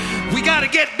 We got to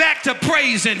get back to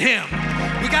praising him.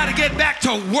 We got to get back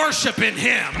to worshiping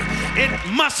him. It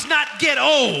must not get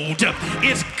old.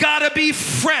 It's got to be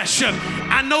fresh.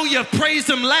 I know you praised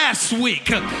him last week,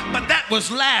 but that was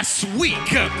last week.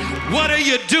 What are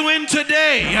you doing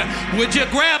today? Would you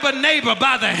grab a neighbor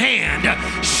by the hand,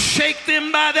 shake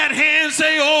them by that hand,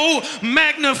 say, oh,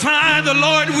 magnify the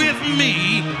Lord with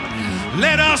me.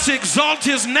 Let us exalt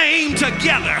his name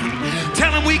together.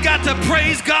 Tell him we got to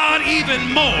praise God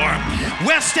even more.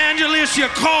 West Angeles, you're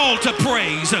called to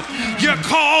praise. You're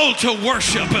called to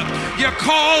worship. You're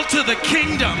called to the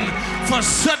kingdom for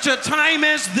such a time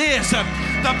as this.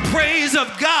 The praise of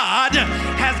God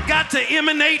has got to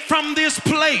emanate from this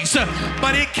place,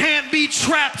 but it can't be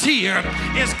trapped here.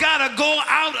 It's got to go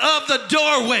out of the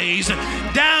doorways,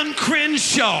 down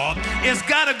Crenshaw. It's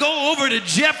got to go over to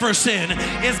Jefferson.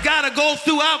 It's got to go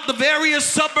throughout the various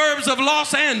suburbs of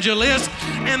Los Angeles,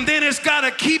 and then it's got to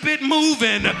keep it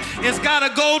moving. It's got to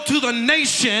go to the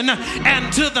nation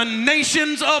and to the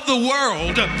nations of the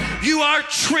world. You are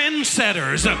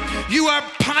trendsetters. You are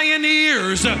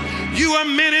pioneers. You are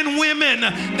men and women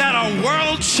that are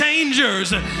world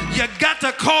changers. You got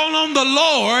to call on the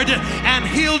Lord and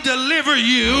he'll deliver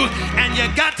you, and you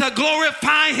got to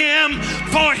glorify him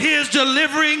for his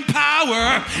delivering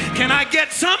power. Can I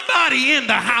get somebody in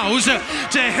the house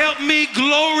to help me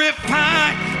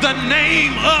glorify the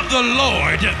name of the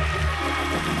Lord?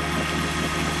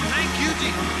 Thank you,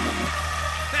 Jesus.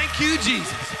 Thank you,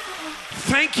 Jesus.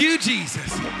 Thank you,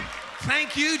 Jesus.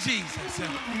 Thank you, Jesus.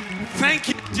 Thank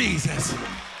you, Jesus.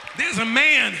 There's a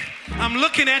man, I'm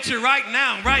looking at you right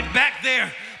now, right back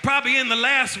there, probably in the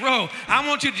last row. I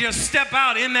want you to just step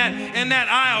out in that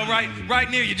aisle right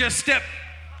near you. Just step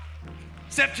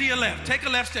to your left. Take a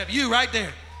left step. You right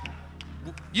there.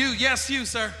 You, yes, you,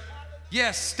 sir.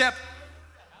 Yes, step.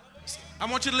 I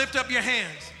want you to lift up your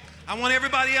hands. I want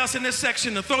everybody else in this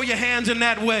section to throw your hands in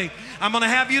that way. I'm going to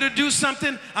have you to do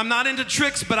something. I'm not into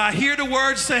tricks, but I hear the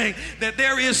word saying that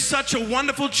there is such a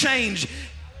wonderful change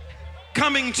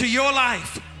coming to your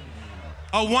life.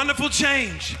 A wonderful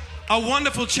change. A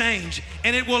wonderful change,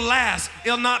 and it will last.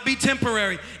 It'll not be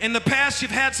temporary. In the past,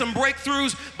 you've had some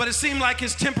breakthroughs, but it seemed like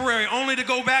it's temporary, only to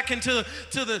go back into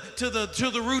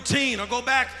the routine, or go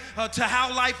back to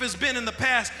how life has been in the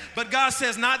past. But God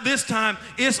says, not this time.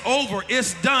 It's over.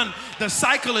 It's done. The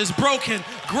cycle is broken.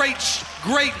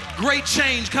 Great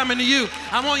change coming to you.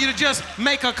 I want you to just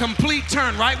make a complete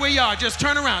turn right where you are. Just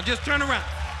turn around. Just turn around.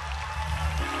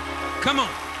 Come on.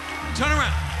 Turn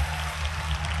around.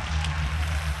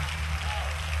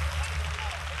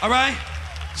 All right?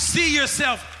 See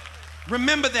yourself.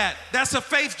 Remember that. That's a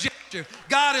faith gesture.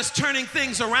 God is turning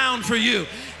things around for you.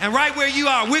 And right where you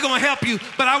are, we're going to help you,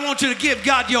 but I want you to give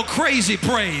God your crazy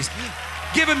praise.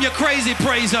 Give him your crazy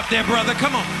praise up there, brother.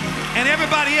 Come on. And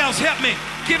everybody else, help me.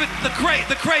 Give it the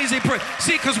crazy praise.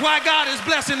 See, because while God is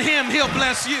blessing him, he'll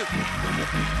bless you.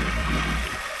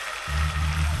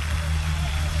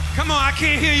 Come on, I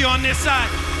can't hear you on this side.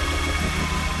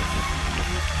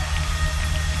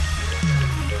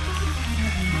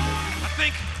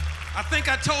 I think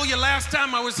I told you last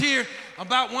time I was here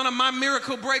about one of my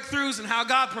miracle breakthroughs and how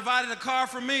God provided a car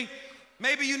for me.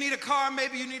 Maybe you need a car,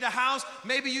 maybe you need a house,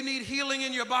 maybe you need healing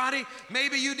in your body,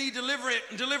 maybe you need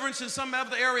deliverance in some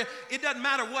other area. It doesn't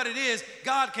matter what it is,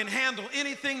 God can handle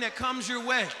anything that comes your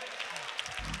way.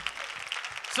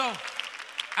 So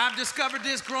I've discovered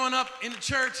this growing up in the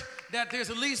church, that there's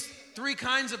at least 3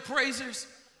 kinds of praisers.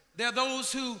 There are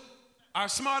those who are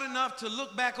smart enough to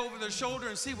look back over their shoulder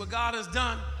and see what God has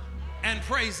done and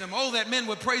praise him. Oh, that men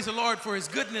would praise the Lord for his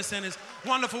goodness and his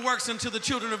wonderful works unto the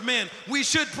children of men. We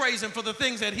should praise him for the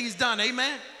things that he's done.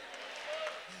 Amen?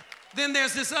 Then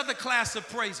there's this other class of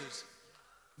praisers.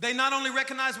 They not only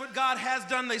recognize what God has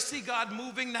done, they see God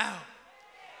moving now.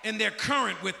 And they're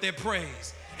current with their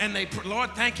praise. And they,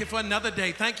 Lord, thank you for another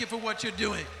day. Thank you for what you're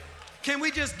doing. Can we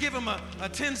just give him a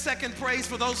 10-second praise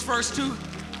for those first two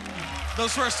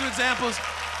examples?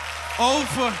 Oh,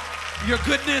 for your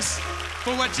goodness,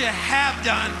 for what you have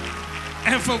done,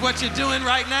 and for what you're doing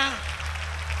right now.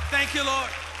 Thank you, Lord.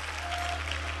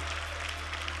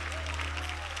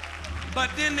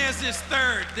 But then there's this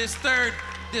third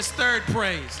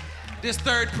praise.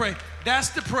 That's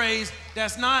the praise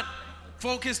that's not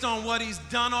focused on what he's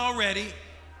done already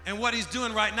and what he's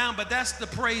doing right now, but that's the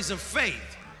praise of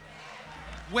faith,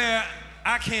 where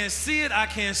I can't see it, I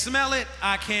can't smell it,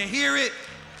 I can't hear it,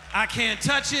 I can't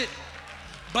touch it,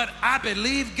 but I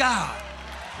believe God.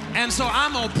 And so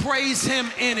I'm going to praise him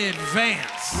in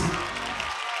advance.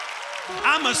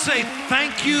 I'm going to say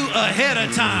thank you ahead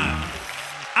of time.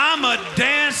 I'm going to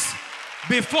dance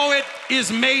before it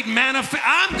is made manifest.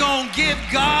 I'm going to give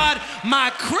God my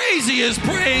craziest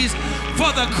praise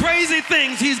for the crazy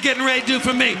things he's getting ready to do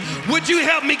for me. Would you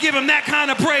help me give him that kind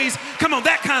of praise? Come on,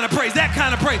 that kind of praise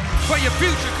for your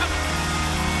future.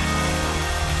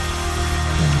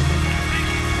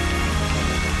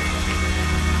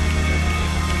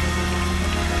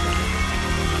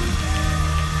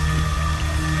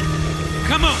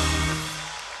 Come on.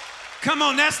 Come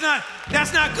on, that's not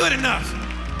good enough.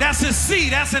 That's a C,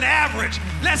 that's an average.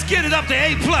 Let's get it up to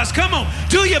A+. Come on.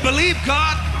 Do you believe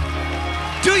God?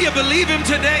 Do you believe him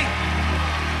today?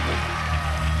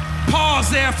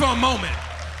 Pause there for a moment.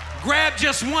 Grab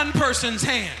just one person's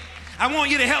hand. I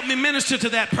want you to help me minister to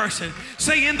that person.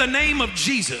 Say, in the name of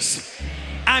Jesus,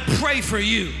 I pray for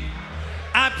you.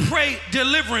 I pray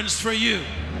deliverance for you.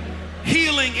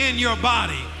 Healing in your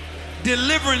body.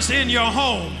 Deliverance in your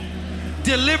home.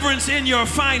 Deliverance in your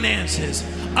finances.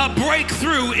 A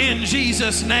breakthrough in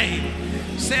Jesus' name.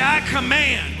 Say, I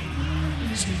command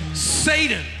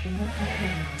Satan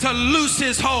to loose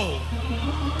his hold,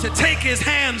 to take his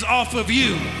hands off of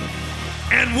you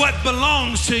and what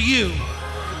belongs to you.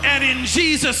 And in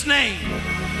Jesus' name,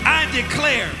 I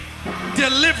declare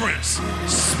deliverance,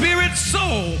 spirit,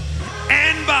 soul,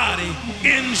 and body.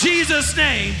 In Jesus'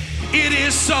 name, it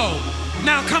is so.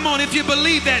 Now, come on, if you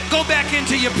believe that, go back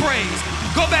into your praise.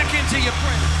 Go back into your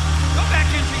praise. Go back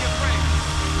into your praise.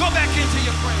 Go back into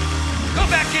your praise. Go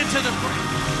back into the praise.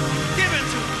 Give it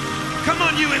to him. Come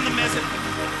on, you in the message.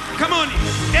 Come on,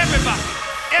 everybody.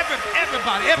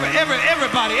 Everybody, every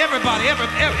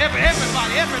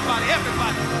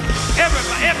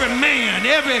man,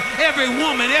 every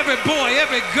woman, every boy,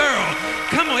 every girl.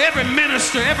 Come on, every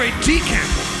minister, every deacon,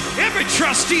 every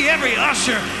trustee, every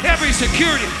usher, every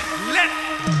security. Let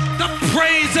the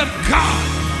praise of God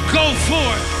go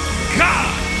forth. God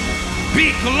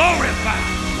be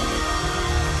glorified.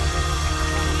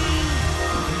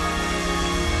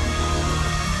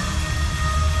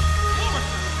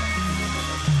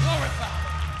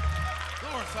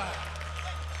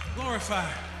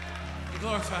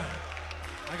 Glorify.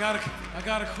 I gotta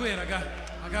quit. I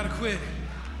gotta quit.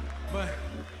 But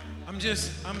I'm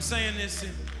saying this,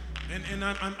 and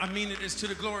I mean it's to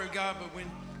the glory of God. But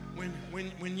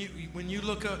when you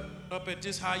look up at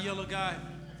this high yellow guy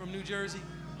from New Jersey,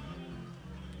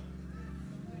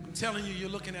 I'm telling you, you're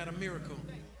looking at a miracle.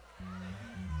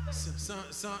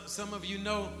 Some of you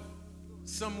know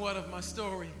somewhat of my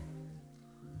story.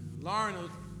 Lauren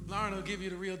will give you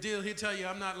the real deal. He'll tell you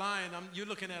I'm not lying. You're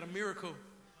looking at a miracle.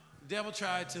 The devil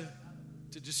tried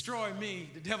to destroy me.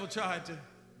 The devil tried to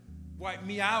wipe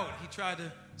me out. He tried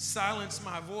to silence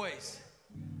my voice.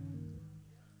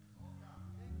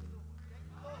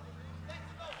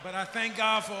 But I thank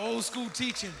God for old school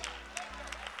teaching.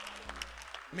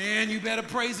 Man, you better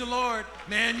praise the Lord.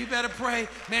 Man, you better pray.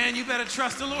 Man, you better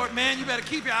trust the Lord. Man, you better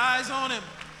keep your eyes on him.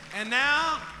 And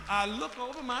now I look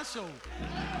over my shoulder.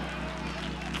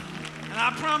 And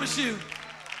I promise you,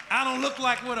 I don't look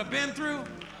like what I've been through.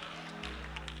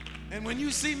 And when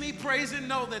you see me praising,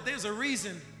 know that there's a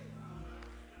reason.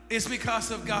 It's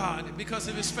because of God, because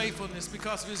of his faithfulness,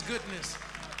 because of his goodness.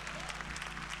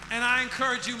 And I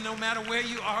encourage you, no matter where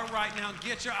you are right now,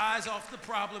 get your eyes off the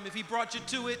problem. If he brought you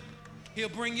to it, he'll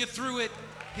bring you through it.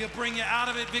 He'll bring you out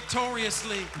of it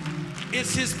victoriously.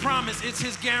 It's his promise. It's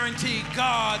his guarantee.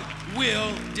 God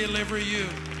will deliver you.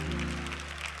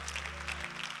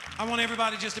 I want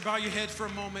everybody just to bow your head for a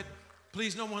moment.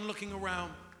 Please, no one looking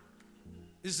around.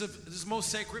 This is the most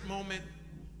sacred moment.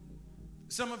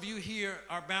 Some of you here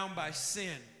are bound by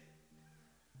sin,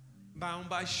 bound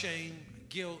by shame,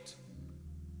 guilt.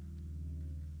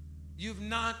 You've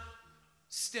not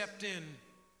stepped in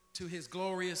to his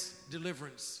glorious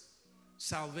deliverance,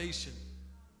 salvation.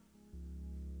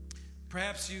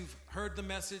 Perhaps you've heard the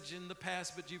message in the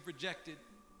past, but you've rejected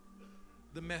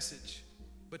the message.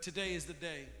 But today is the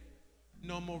day.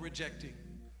 No more rejecting.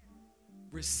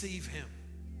 Receive him.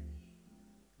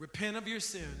 Repent of your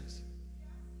sins.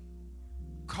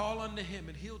 Call unto him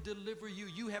and he'll deliver you.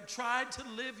 You have tried to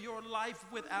live your life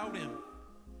without him,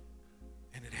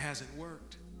 and it hasn't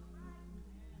worked.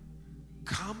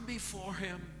 Come before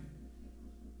him.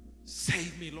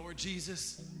 Save me, Lord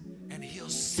Jesus, and he'll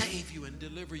save you and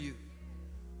deliver you.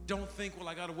 Don't think, well,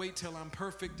 I got to wait till I'm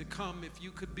perfect to come. If you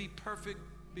could be perfect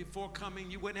before coming,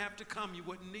 you wouldn't have to come. You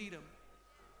wouldn't need him.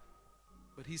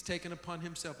 But he's taken upon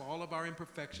himself all of our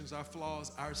imperfections, our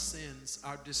flaws, our sins,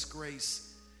 our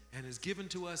disgrace, and has given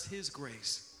to us his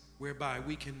grace. whereby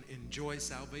we can enjoy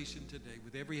salvation today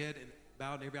with every head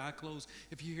bowed and every eye closed.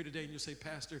 If you're here today and you say,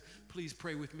 Pastor, please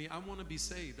pray with me. I want to be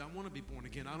saved. I want to be born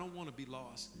again. I don't want to be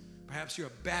lost. Perhaps you're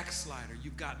a backslider.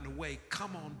 You've gotten away.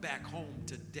 Come on back home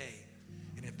today.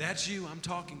 And if that's you I'm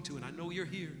talking to, and I know you're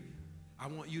here, I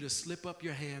want you to slip up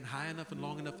your hand high enough and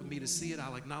long enough for me to see it.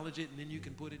 I'll acknowledge it, and then you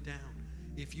can put it down.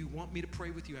 If you want me to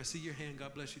pray with you, I see your hand.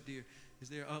 God bless you, dear. Is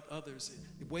there others?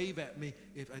 Wave at me.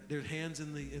 If there's hands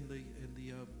in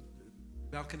the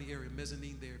balcony area,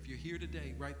 mezzanine there. If you're here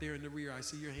today, right there in the rear, I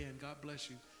see your hand. God bless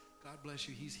you. God bless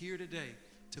you. He's here today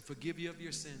to forgive you of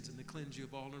your sins and to cleanse you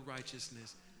of all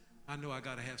unrighteousness. I know I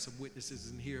got to have some witnesses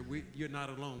in here. You're not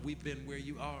alone. We've been where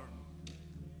you are.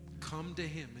 Come to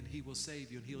him and he will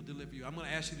save you and he'll deliver you. I'm going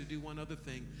to ask you to do one other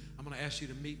thing. I'm going to ask you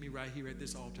to meet me right here at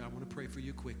this altar. I want to pray for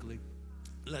you quickly.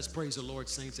 Let's praise the Lord,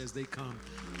 saints, as they come.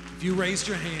 If you raised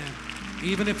your hand,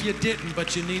 even if you didn't,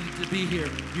 but you needed to be here,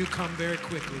 you come very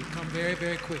quickly. Come very,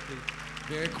 very quickly.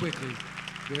 Very quickly.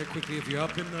 Very quickly. If you're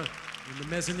up in the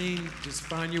mezzanine, just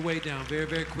find your way down very,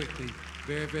 very quickly.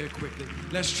 Very, very quickly.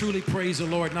 Let's truly praise the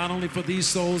Lord, not only for these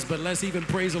souls, but let's even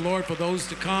praise the Lord for those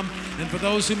to come and for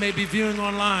those who may be viewing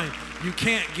online. You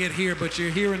can't get here, but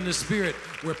you're here in the Spirit.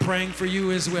 We're praying for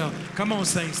you as well. Come on,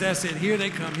 saints. That's it. Here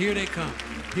they come. Here they come.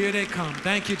 Here they come.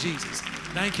 Thank you, Jesus.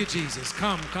 Thank you, Jesus.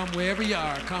 Come wherever you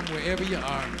are. Come wherever you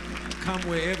are. Come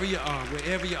wherever you are.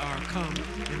 Wherever you are. Come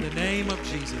in the name of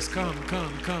Jesus. Come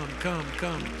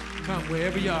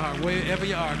wherever you are. Wherever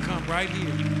you are. Come right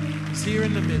here. He's here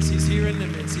in the midst. He's here in the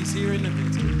midst. He's here in the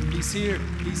midst. He's here.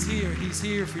 He's here. He's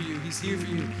here for you. He's here for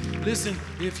you. Listen,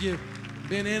 if you've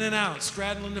been in and out,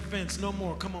 straddling the fence, no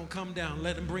more. Come on, come down.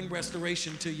 Let him bring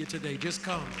restoration to you today. Just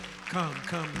come.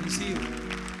 He's here.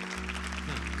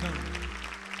 Come.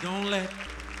 Don't let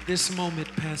this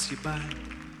moment pass you by.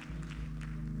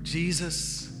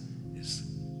 Jesus is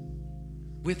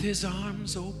with his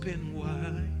arms open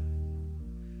wide.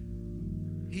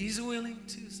 He's willing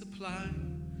to supply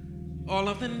all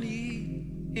of the need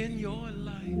in your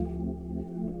life.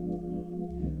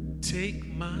 Take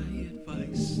my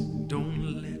advice.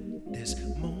 Don't let this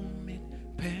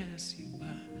moment pass you by.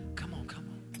 Come on.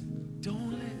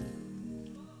 Don't let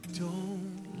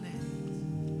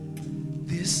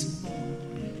this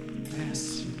moment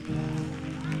pass you by.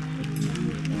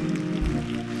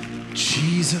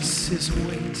 Jesus is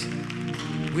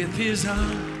waiting with his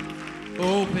arms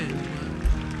open wide.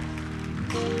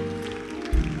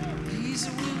 He's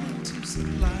willing to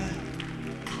supply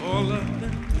all of the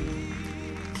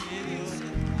needs in your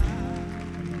life.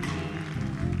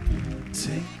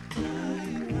 Take my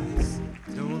advice.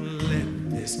 Don't let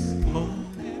this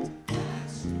moment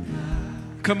pass you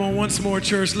by. Come on, once more,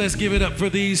 church. Let's give it up for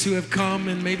these who have come,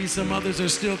 and maybe some others are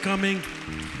still coming.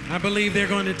 I believe they're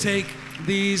going to take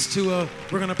these to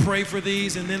we're going to pray for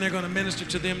these, and then they're going to minister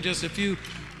to them just a few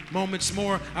moments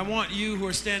more. I want you who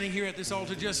are standing here at this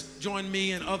altar, just join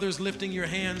me and others lifting your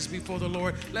hands before the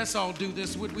Lord. Let's all do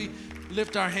this. Would we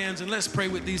lift our hands and let's pray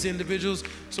with these individuals?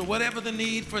 So whatever the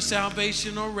need for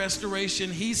salvation or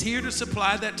restoration, he's here to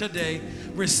supply that today.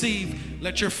 Receive.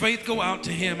 Let your faith go out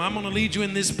to him. I'm going to lead you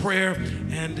in this prayer,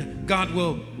 and God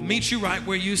will meet you right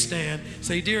where you stand.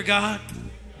 Say, dear God,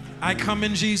 I come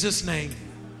in Jesus' name.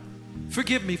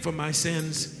 Forgive me for my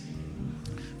sins.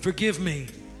 Forgive me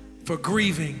for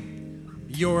grieving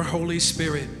your Holy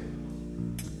Spirit.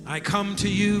 I come to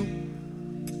you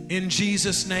in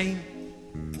Jesus' name,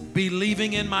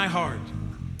 believing in my heart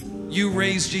you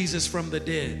raised Jesus from the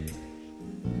dead.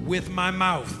 With my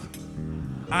mouth,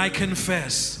 I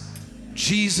confess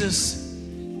Jesus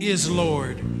is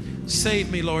Lord.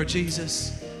 Save me, Lord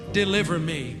Jesus. Deliver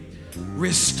me.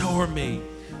 Restore me.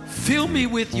 Fill me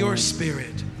with your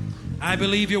Spirit. I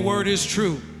believe your word is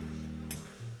true.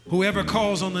 Whoever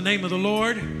calls on the name of the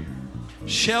Lord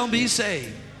shall be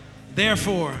saved.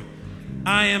 Therefore,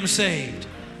 I am saved.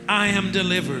 I am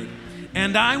delivered.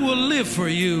 And I will live for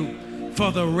you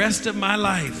for the rest of my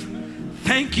life.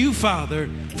 Thank you, Father,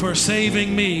 for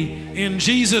saving me. In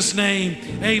Jesus' name,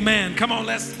 amen. Come on,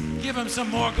 let's give him some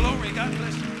more glory. God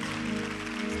bless you.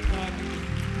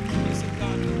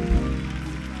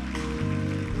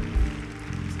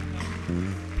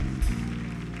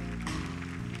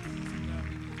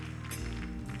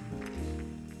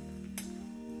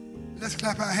 Let's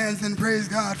clap our hands and praise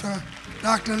God for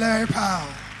Dr. Larry Powell.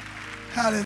 Hallelujah.